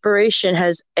of inspiration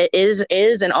is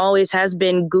and always has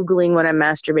been Googling when I'm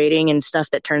masturbating and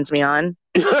stuff that turns me on.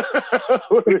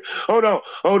 Hold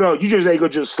on. You just ain't gonna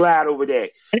just slide over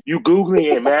that. You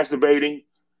Googling and masturbating.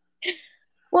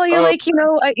 Well, you're like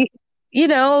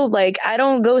I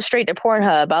don't go straight to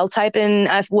Pornhub. I'll type in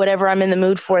whatever I'm in the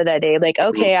mood for that day. Like,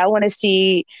 okay, I want to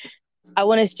see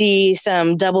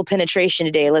some double penetration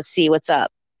today. Let's see what's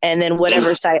up. And then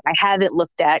whatever site I haven't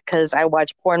looked at, because I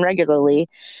watch porn regularly,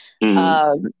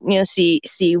 see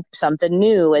something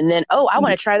new. And then, I want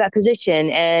to try that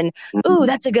position. And,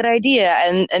 that's a good idea.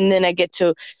 And then I get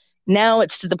to, now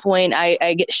it's to the point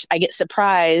I get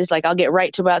surprised. Like, I'll get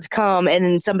right to about to come, and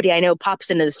then somebody I know pops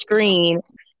into the screen.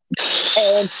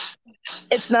 And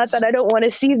it's not that I don't want to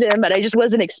see them, but I just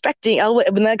wasn't expecting. I'm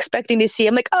not expecting to see.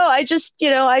 I'm like, I just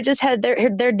had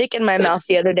their dick in my mouth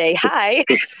the other day. Hi.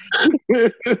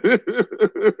 Kind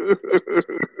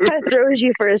of throws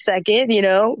you for a second,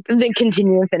 and then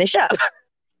continue and finish up.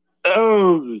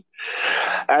 Oh,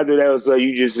 I knew that was so.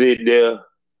 You just sit there,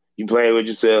 you playing with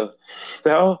yourself.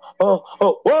 Like,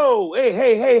 whoa,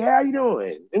 hey, how you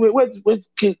doing?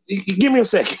 Give me a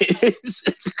second.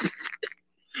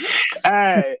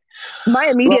 My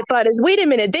immediate thought is, wait a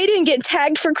minute, they didn't get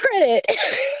tagged for credit.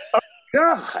 Oh,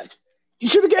 God, you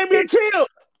should have gave me a tip.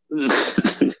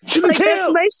 Like,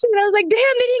 that's my shit. I was like,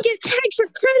 damn, they didn't get tagged for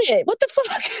credit. What the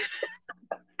fuck?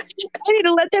 I need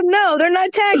to let them know they're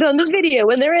not tagged on this video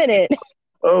when they're in it.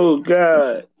 Oh,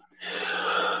 God.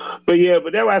 But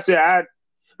that's why I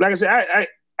said,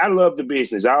 I love the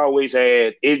business. I always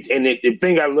had it, and the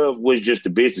thing I loved was just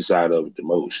the business side of it the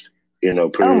most.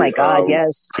 Oh my God,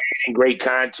 yes. Creating great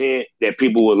content that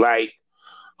people would like,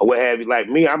 or what have you. Like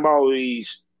me, I'm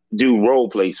always do role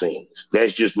play scenes.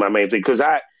 That's just my main thing, because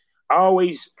I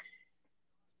always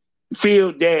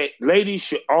feel that ladies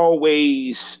should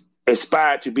always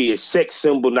aspire to be a sex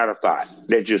symbol, not a thought.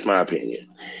 That's just my opinion.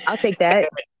 I'll take that.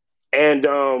 And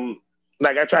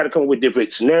like, I try to come up with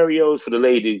different scenarios for the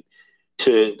lady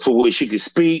for which she could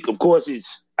speak. Of course,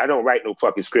 I don't write no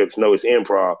fucking scripts. No, it's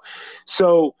improv.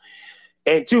 So,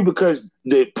 and two, because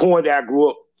the porn that I grew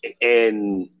up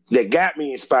and that got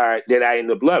me inspired, that I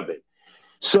ended up loving.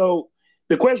 So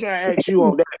the question I ask you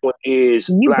on that one is,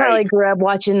 you probably grew up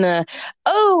watching I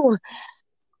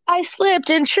I slipped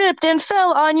and tripped and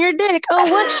fell on your dick. Oh,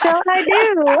 what shall I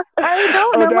do? I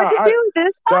don't know what to do with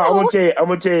this. No, I'm Oh.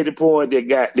 gonna tell you the point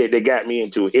that got me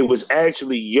into it. It was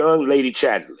actually young Lady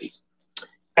Chatterley,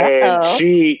 and Uh-oh.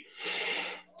 see,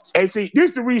 this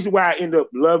is the reason why I end up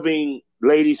loving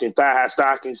ladies in thigh high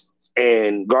stockings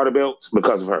and garter belts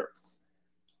because of her.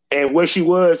 And what she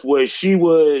was she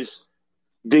was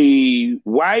the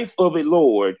wife of a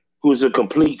lord who was a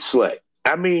complete slut.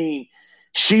 I mean,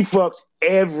 she fucked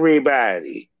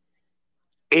everybody,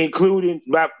 including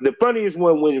the funniest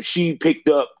one when she picked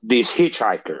up this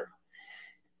hitchhiker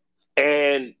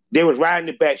and they was riding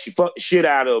it back. She fucked the shit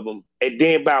out of him, and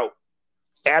then about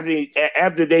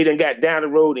after they done got down the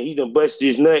road and he done busted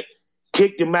his nut,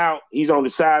 kicked him out. He's on the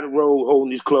side of the road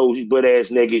holding his clothes, his butt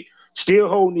ass naked, still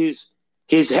holding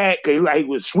his hat because like he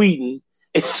was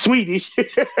Swedish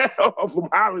from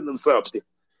Holland or something.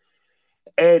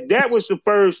 And that was the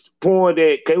first porn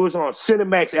that it was on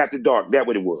Cinemax After Dark. That's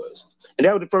what it was. And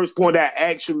that was the first porn that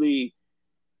I actually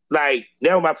that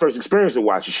was my first experience of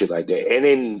watching shit like that. And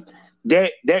then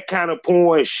that kind of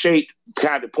porn shaped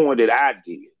kind of porn that I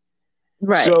did.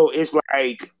 Right. So it's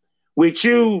like with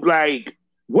you, like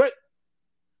what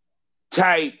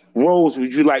type roles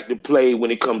would you like to play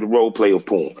when it comes to role play of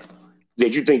porn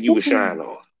that you think you would shine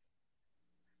on?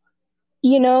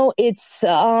 You know, it's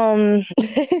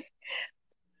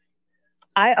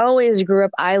I always grew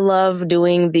up. I love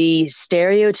doing the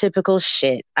stereotypical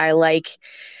shit.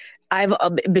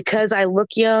 Because I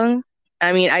look young.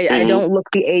 I mean, I don't look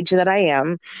the age that I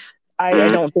am. I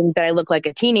don't think that I look like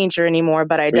a teenager anymore,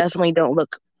 but I definitely don't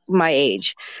look my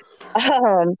age.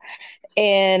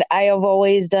 And I have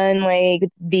always done like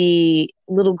the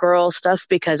little girl stuff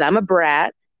because I'm a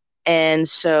brat. And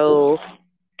so,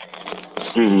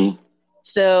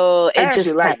 so it I actually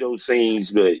just like those scenes,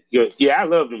 but yeah, I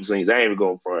love them scenes. I ain't even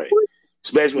going for it.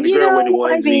 Especially when the girl with the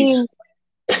onesies. I mean,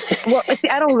 well, see,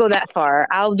 I don't go that far.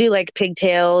 I'll do like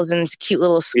pigtails and cute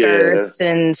little skirts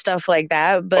and stuff like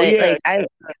that. But my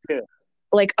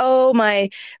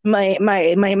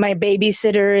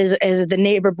babysitter is the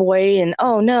neighbor boy, and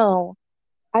oh no,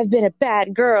 I've been a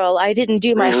bad girl. I didn't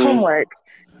do my homework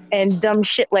and dumb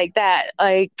shit like that.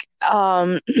 Like,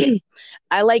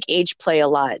 I like age play a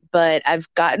lot, but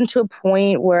I've gotten to a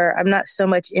point where I'm not so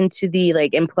much into the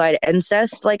like implied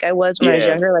incest like I was when I was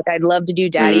younger. Like, I'd love to do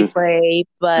daddy play,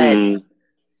 but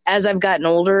as I've gotten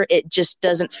older, it just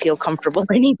doesn't feel comfortable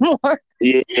anymore.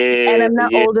 And I'm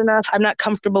not old enough. I'm not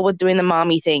comfortable with doing the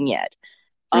mommy thing yet.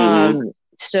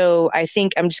 So I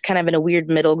think I'm just kind of in a weird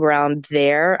middle ground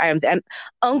there.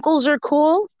 Uncles are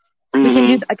cool.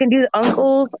 I can do the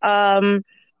uncles,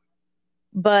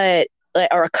 but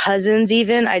or cousins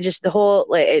even. I just the whole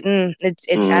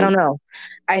it's I don't know.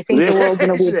 I think the world's in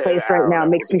a weird place right now. It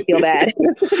makes me feel bad.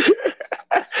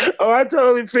 Oh, I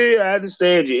totally feel. I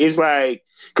understand you. It's like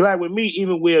with me,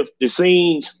 even with the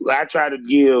scenes, I try to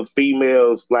give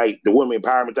females like the women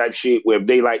empowerment type shit, where if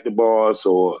they like the boss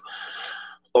or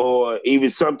even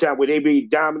sometimes where they be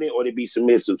dominant or they be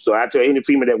submissive. So I tell any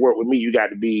female that work with me, you got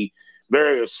to be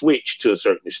very switched to a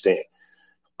certain extent.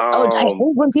 I hate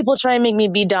when people try and make me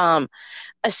be dom,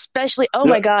 especially.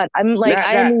 My god, I'm like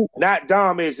not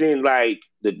dom as in like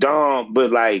the dom,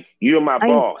 but like you're my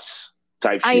boss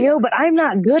type shit. I know, but I'm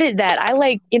not good at that. I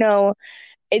like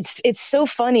it's so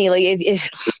funny. Like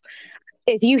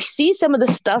if you see some of the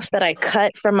stuff that I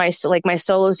cut from my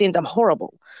solo scenes, I'm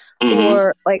horrible.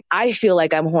 Or like I feel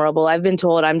like I'm horrible. I've been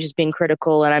told I'm just being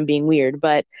critical and I'm being weird,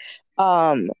 but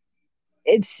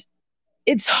it's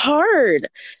hard.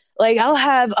 Like I'll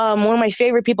have one of my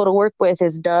favorite people to work with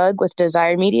is Doug with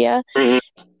Desire Media.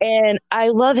 And I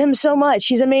love him so much.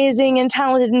 He's amazing and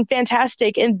talented and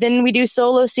fantastic. And then we do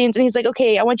solo scenes and he's like,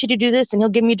 okay, I want you to do this. And he'll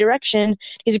give me direction.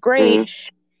 He's great.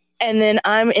 And then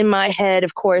I'm in my head,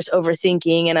 of course,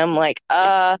 overthinking. And I'm like,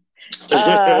 I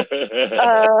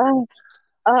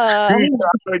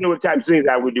know what type of things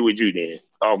I would do with you then.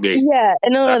 Okay. Yeah.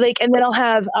 And and then I'll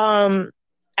have, I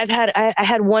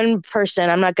had one person,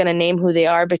 I'm not going to name who they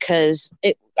are because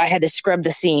I had to scrub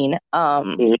the scene.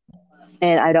 And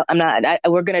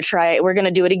we're going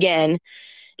to do it again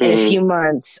in a few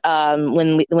months,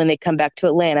 when they come back to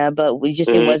Atlanta, but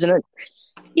it wasn't,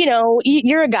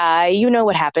 you're a guy, you know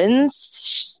what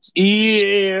happens.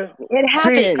 Yeah. It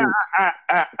happens.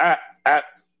 See,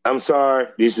 I'm sorry.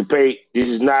 This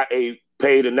is not a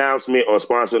paid announcement or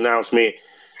sponsor announcement.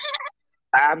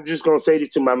 I'm just going to say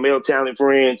this to my male talent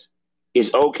friends.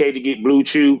 It's okay to get blue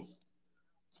chew.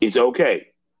 It's okay.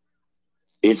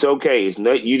 It's okay. It's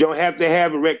not, you don't have to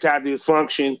have erectile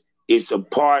dysfunction. It's a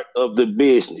part of the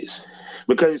business.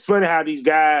 Because it's funny how these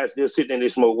guys, they'll sit there and they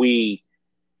smoke weed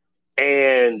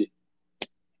and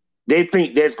they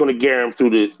think that's going to carry them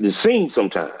through the scene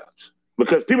sometimes,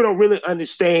 because people don't really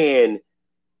understand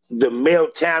the male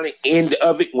talent end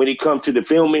of it when it comes to the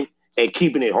filming and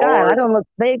keeping it God, I hard. don't look.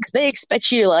 They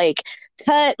expect you to like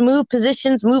cut, move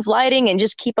positions, move lighting, and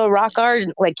just keep a rock art,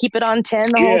 like keep it on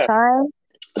 10 the whole time.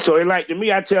 So it like to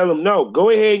me, I tell them, no, go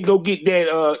ahead and go get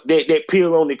that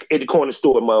pill at the corner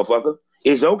store, motherfucker.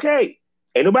 It's okay.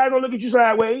 Ain't nobody gonna look at you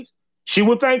sideways. She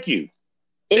will thank you.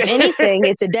 If anything,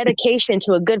 it's a dedication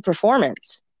to a good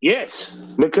performance. Yes,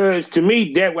 because to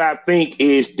me, that what I think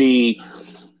is the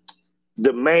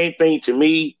main thing to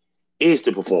me is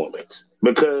the performance.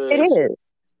 Because it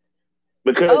is.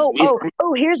 Because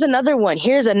here's another one.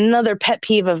 Here's another pet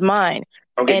peeve of mine.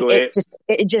 Okay, and go ahead.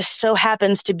 It just so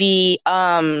happens to be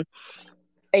a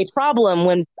problem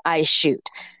when I shoot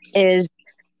is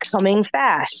coming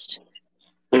fast.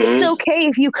 Mm-hmm. It's okay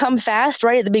if you come fast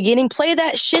right at the beginning. Play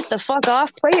that shit the fuck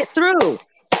off. Play it through.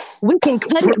 We can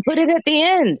cut it, put it at the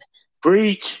end.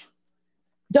 Preach.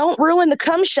 Don't ruin the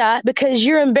cum shot because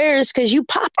you're embarrassed because you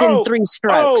popped in 3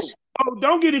 strokes.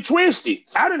 Don't get it twisted.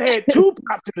 I done had 2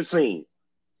 pops in the scene.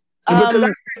 Because I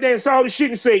sat there and saw the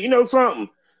shit and said, you know something?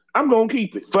 I'm going to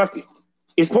keep it. Fuck it.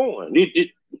 It's porn.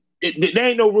 There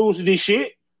ain't no rules to this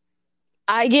shit.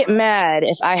 I get mad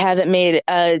if I haven't made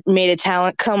a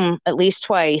talent come at least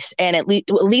twice, and at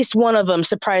least one of them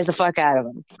surprised the fuck out of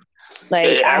them.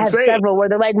 Like I have several where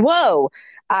they're like, "Whoa,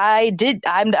 I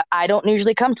don't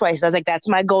usually come twice." I was like, "That's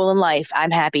my goal in life.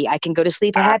 I'm happy. I can go to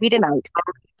sleep happy tonight."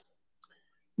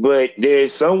 But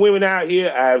there's some women out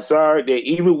here, I'm sorry, that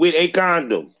even with a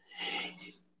condom,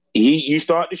 you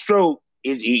start the stroke,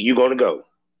 you're gonna go.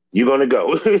 You're gonna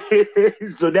go.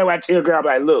 So that's why I tell a girl, I'm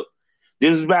like, look,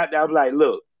 this is about that. I'm like,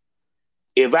 look,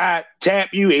 if I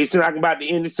tap you, it's not about to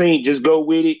end the scene, just go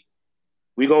with it.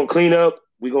 We're gonna clean up,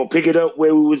 we're gonna pick it up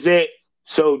where we was at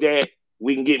so that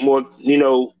we can get more,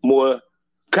 more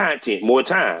content, more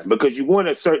time. Because you want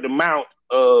a certain amount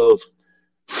of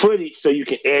footage so you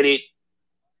can edit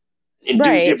and do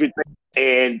different things.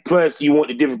 And plus you want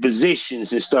the different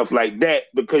positions and stuff like that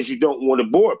because you don't want to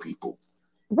bore people.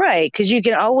 Right, because you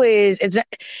can always and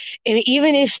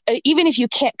even if you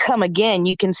can't come again,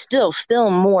 you can still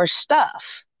film more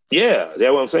stuff. Yeah,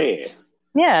 that's what I'm saying.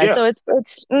 Yeah. So it's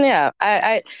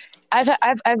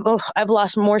I've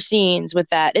lost more scenes with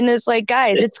that, and it's like,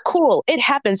 guys, it's cool, it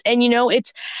happens, and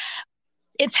it's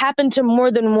happened to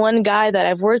more than one guy that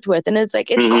I've worked with, and it's like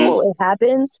it's cool, it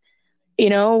happens.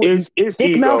 It's dick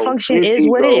ego. Malfunction is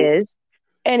ego. What it is.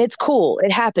 And it's cool.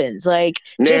 It happens. Like,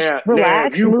 just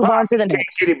relax and move on to the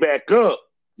next. Get it back up.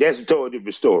 That's a totally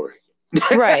different story.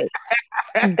 Right.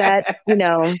 That,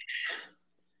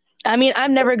 I mean,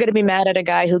 I'm never going to be mad at a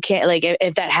guy who can't, like,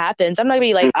 if that happens, I'm not going to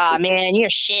be like, oh, man, you're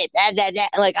shit. That.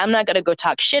 Like, I'm not going to go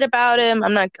talk shit about him.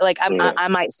 I'm not, like, I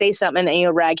might say something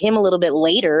and, rag him a little bit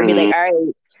later. Be like, all right.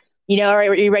 All right,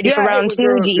 are you ready for round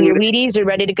 2? Do you eat your Wheaties? Are you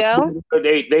ready to go?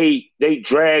 They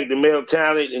drag the male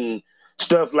talent and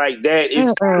stuff like that.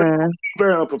 It's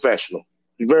very unprofessional.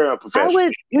 Very unprofessional. I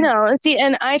would, see,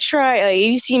 and I try.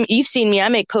 You've seen me. I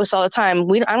make posts all the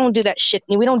time. I don't do that shit.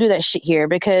 We don't do that shit here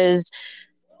because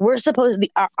we're supposed to.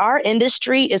 Our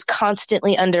industry is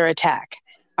constantly under attack.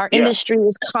 Our industry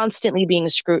is constantly being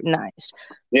scrutinized.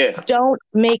 Yeah. Don't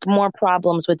make more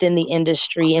problems within the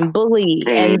industry and bully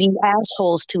and be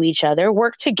assholes to each other.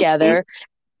 Work together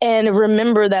and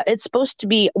remember that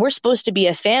we're supposed to be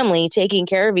a family taking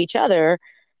care of each other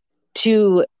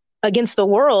against the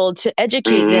world to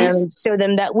educate them, show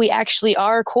them that we actually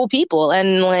are cool people.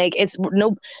 And like,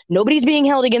 nobody's being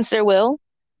held against their will.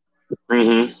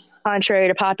 Contrary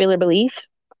to popular belief.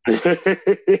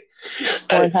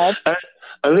 Pornhub.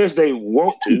 Unless they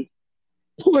want to.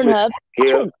 Pornhub. Yeah,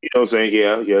 you know what I'm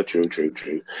saying? Yeah, true.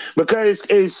 Because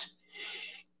it's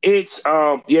because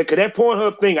that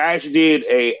Pornhub thing, I actually did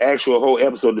a actual whole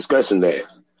episode discussing that.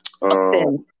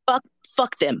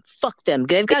 Fuck them.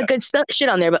 They've got good shit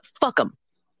on there, but fuck them.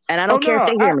 And I don't care if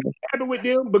they hear me. I'm happy with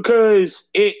them because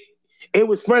it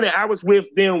was funny. I was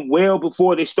with them well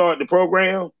before they started the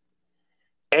program.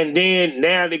 And then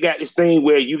now they got this thing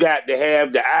where you got to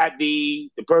have the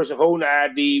ID, the person holding the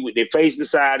ID with their face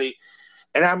beside it.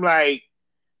 And I'm like,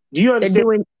 do you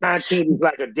understand content is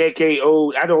like a decade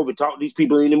old? I don't even talk to these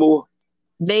people anymore.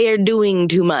 They are doing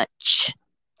too much.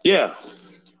 Yeah.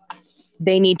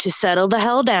 They need to settle the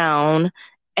hell down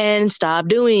and stop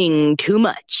doing too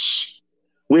much.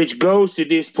 Which goes to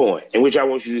this point, and which I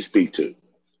want you to speak to.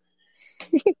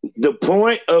 The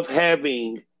point of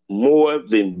having more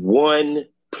than one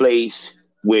place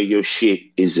where your shit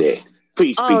is at.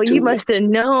 Please speak to you must have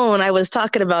known I was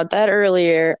talking about that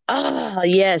earlier. Oh,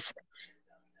 yes.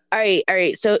 All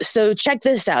right. So check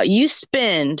this out.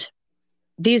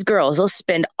 These girls, they'll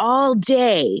spend all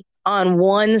day on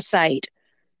one site.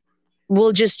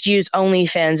 We'll just use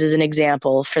OnlyFans as an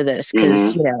example for this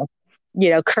because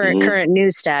current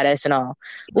news status and all.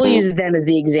 We'll use them as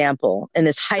the example in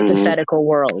this hypothetical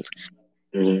world.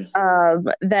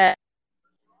 That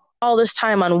all this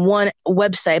time on one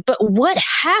website, but what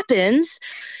happens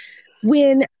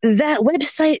when that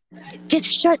website gets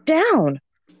shut down?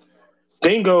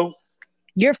 Bingo.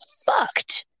 You're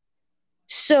fucked.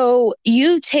 So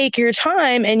you take your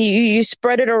time and you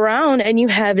spread it around and you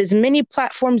have as many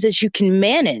platforms as you can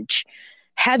manage.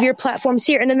 Have your platforms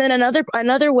here. And then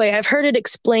another way, I've heard it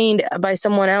explained by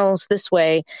someone else this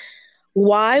way.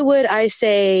 Why would I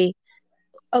say,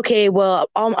 okay, well,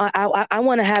 I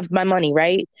want to have my money,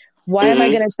 right? Why am I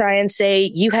going to try and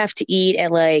say you have to eat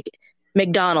at like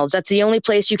McDonald's? That's the only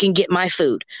place you can get my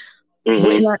food.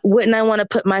 Wouldn't I want to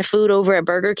put my food over at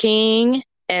Burger King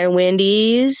and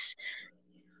Wendy's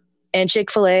and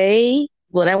Chick-fil-A?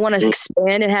 Well, I want to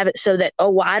expand and have it so that,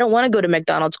 I don't want to go to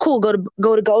McDonald's. Cool,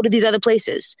 go to these other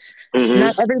places.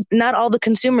 Not all the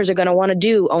consumers are going to want to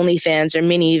do OnlyFans or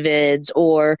ManyVids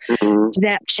or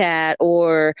Snapchat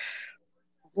or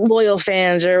Loyal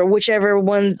Fans or whichever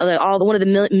one, one of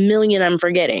the million I'm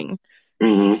forgetting.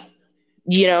 You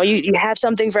have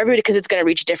something for everybody because it's going to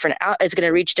reach different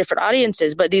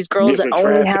audiences. But these girls that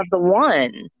only have the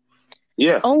one,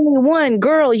 only one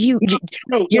girl, you're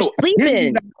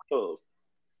sleeping.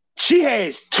 She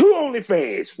has two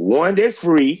OnlyFans, one that's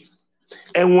free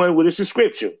and one with a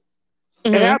subscription.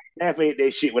 And I laugh at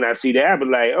that shit when I see that. I be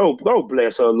like, oh,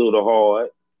 bless her little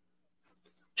heart.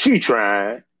 She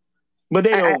trying. But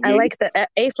they don't. I like the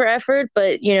A for effort,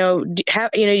 but you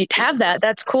have that.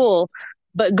 That's cool.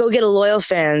 But go get a Loyal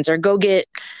Fans or go get,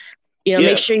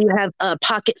 make sure you have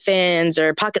Pocket Fans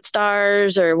or Pocket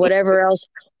Stars or whatever else,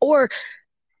 or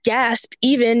gasp,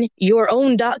 even your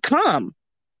own .com.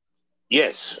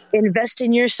 Yes. Invest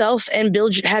in yourself and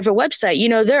have your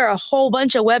website. There are a whole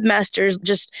bunch of webmasters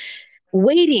just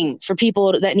waiting for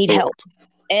people that need help.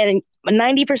 And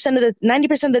 90% of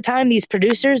the time, these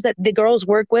producers that the girls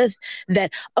work with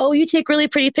that, you take really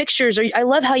pretty pictures or I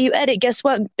love how you edit. Guess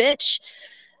what, bitch?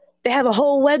 They have a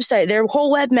whole website. They're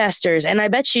whole webmasters. And I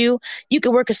bet you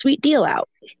could work a sweet deal out.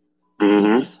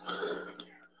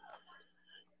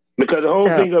 Because the whole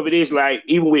thing of it is like,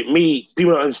 even with me,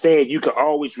 people don't understand you can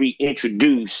always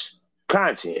reintroduce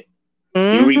content. You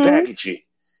repackage it.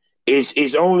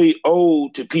 It's only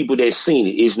old to people that's seen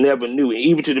it. It's never new. And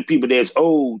even to the people that's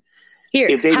old,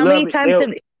 if they how love many it, times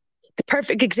the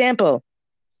perfect example.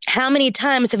 How many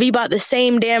times have you bought the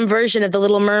same damn version of The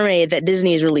Little Mermaid that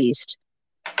Disney's released?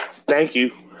 Thank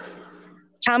you.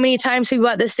 How many times have you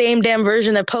bought the same damn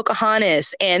version of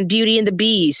Pocahontas and Beauty and the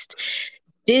Beast?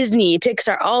 Disney,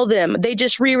 Pixar, all of them. They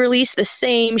just re-release the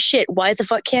same shit. Why the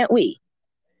fuck can't we?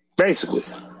 Basically.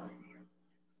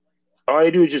 All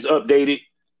they do is just update it,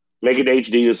 make it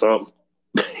HD or something.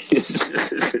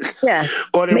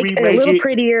 Or they make it a little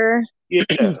prettier. Yeah.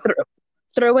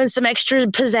 Throw in some extra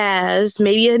pizzazz,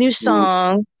 maybe a new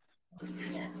song.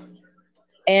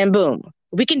 And boom.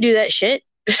 We can do that shit.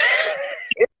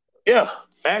 Yeah,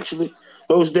 actually.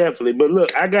 Most definitely. But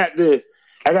look, I got to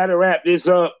wrap this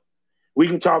up. We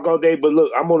can talk all day, but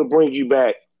look, I'm going to bring you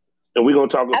back, and we're going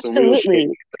to talk about some real shit.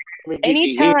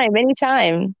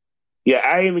 Anytime. Yeah,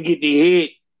 I even get the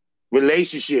hit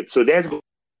relationship, so that's what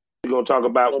we're going to talk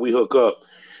about when we hook up.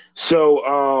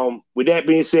 So, with that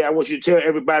being said, I want you to tell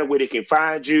everybody where they can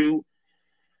find you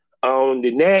on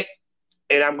the net,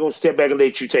 and I'm going to step back and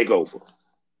let you take over.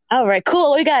 All right,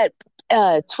 cool. We got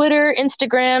Twitter,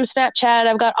 Instagram, Snapchat.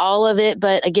 I've got all of it,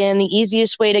 but again, the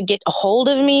easiest way to get a hold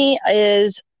of me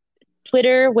is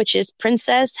Twitter, which is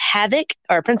Princess Havoc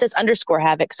or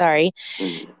Princess_Havoc, sorry.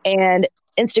 And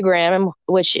Instagram,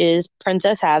 which is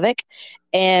Princess Havoc.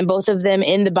 And both of them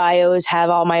in the bios have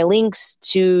all my links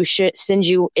to send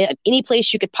you any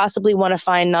place you could possibly want to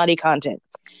find naughty content.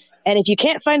 And if you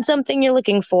can't find something you're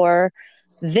looking for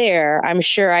there, I'm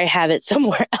sure I have it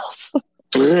somewhere else.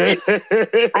 I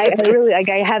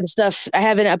have stuff. I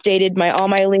haven't updated all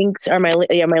my links or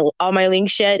all my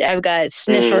links yet. I've got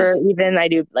Sniffer, even I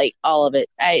do like all of it.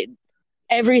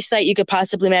 Every site you could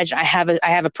possibly imagine. I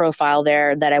have a profile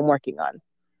there that I'm working on.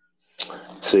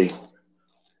 See,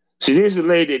 there's a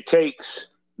lady that takes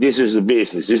this as a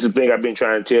business. This is the thing I've been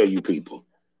trying to tell you people.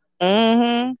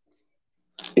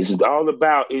 It's all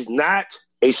about. It's not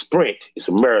a sprint. It's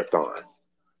a marathon.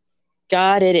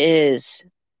 God, it is.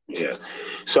 Yeah.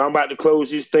 So I'm about to close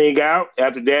this thing out.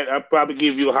 After that, I'll probably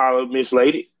give you a holler, Miss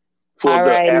Lady, for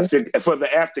the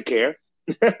aftercare.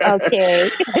 Okay.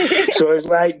 So it's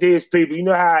like this, people. You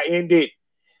know how I ended?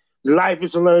 Life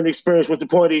is a learning experience. What's the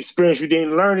point of the experience? You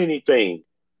didn't learn anything.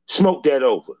 Smoke that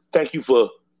over. Thank you for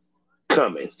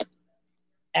coming.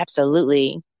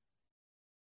 Absolutely.